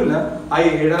 അപ്പൊ ഒന്നുമില്ല, ആ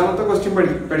ഏഴാമത്തെ ക്വസ്റ്റ്യൻ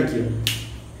പഠിക്കുക.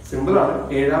 സിമ്പിൾ ആണ്.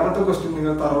 ഏഴാമത്തെ ക്വസ്റ്റ്യൻ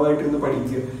നിങ്ങൾ തറവായിട്ട് ഇരുന്ന്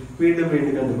പഠിക്കുക, വീണ്ടും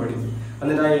വീണ്ടും കണ്ട് പഠിക്കുക.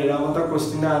 എന്നിട്ട് ആ ഏഴാമത്തെ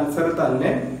ക്വസ്റ്റ്യന്റെ ആൻസർ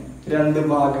തന്നെ രണ്ട്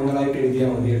ഭാഗങ്ങളായിട്ട് എഴുതിയാൽ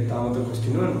മതി. എട്ടാമത്തെ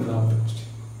ക്വസ്റ്റ്യനും 9ാമത്തെ ക്വസ്റ്റ്യൻ.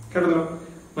 കേട്ടല്ലോ?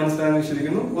 മനസ്സിലായെന്ന്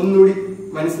വിശ്വസിക്കുന്നു. ഒന്നുകൂടി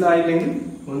മനസ്സിലായില്ലെങ്കിൽ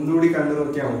ഒന്നുകൂടി കണ്ടു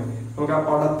നോക്കിയാൽ മതി. നമുക്ക് ആ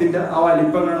പടത്തിന്റെ ആ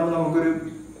വലിപ്പം കാണുമ്പോൾ നമുക്കൊരു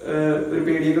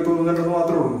പേടിയൊക്കെ തോന്നുന്നുണ്ടെന്ന്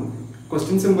മാത്രമേ ഉള്ളൂ.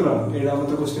 ക്വസ്റ്റ്യൻ സിമ്പിൾ ആണ്.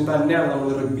 ഏഴാമത്തെ ക്വസ്റ്റ്യൻ തന്നെയാണ് നമ്മൾ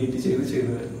റിപ്പീറ്റ്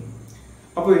ചെയ്ത് വരുന്നത്.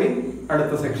 അപ്പൊ ഇനി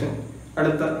അടുത്ത സെക്ഷൻ,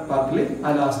 അടുത്ത പാർട്ടിൽ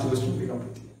ആ ലാസ്റ്റ് ക്വസ്റ്റ്യൻ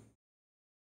കംപ്ലീറ്റ് ചെയ്യും.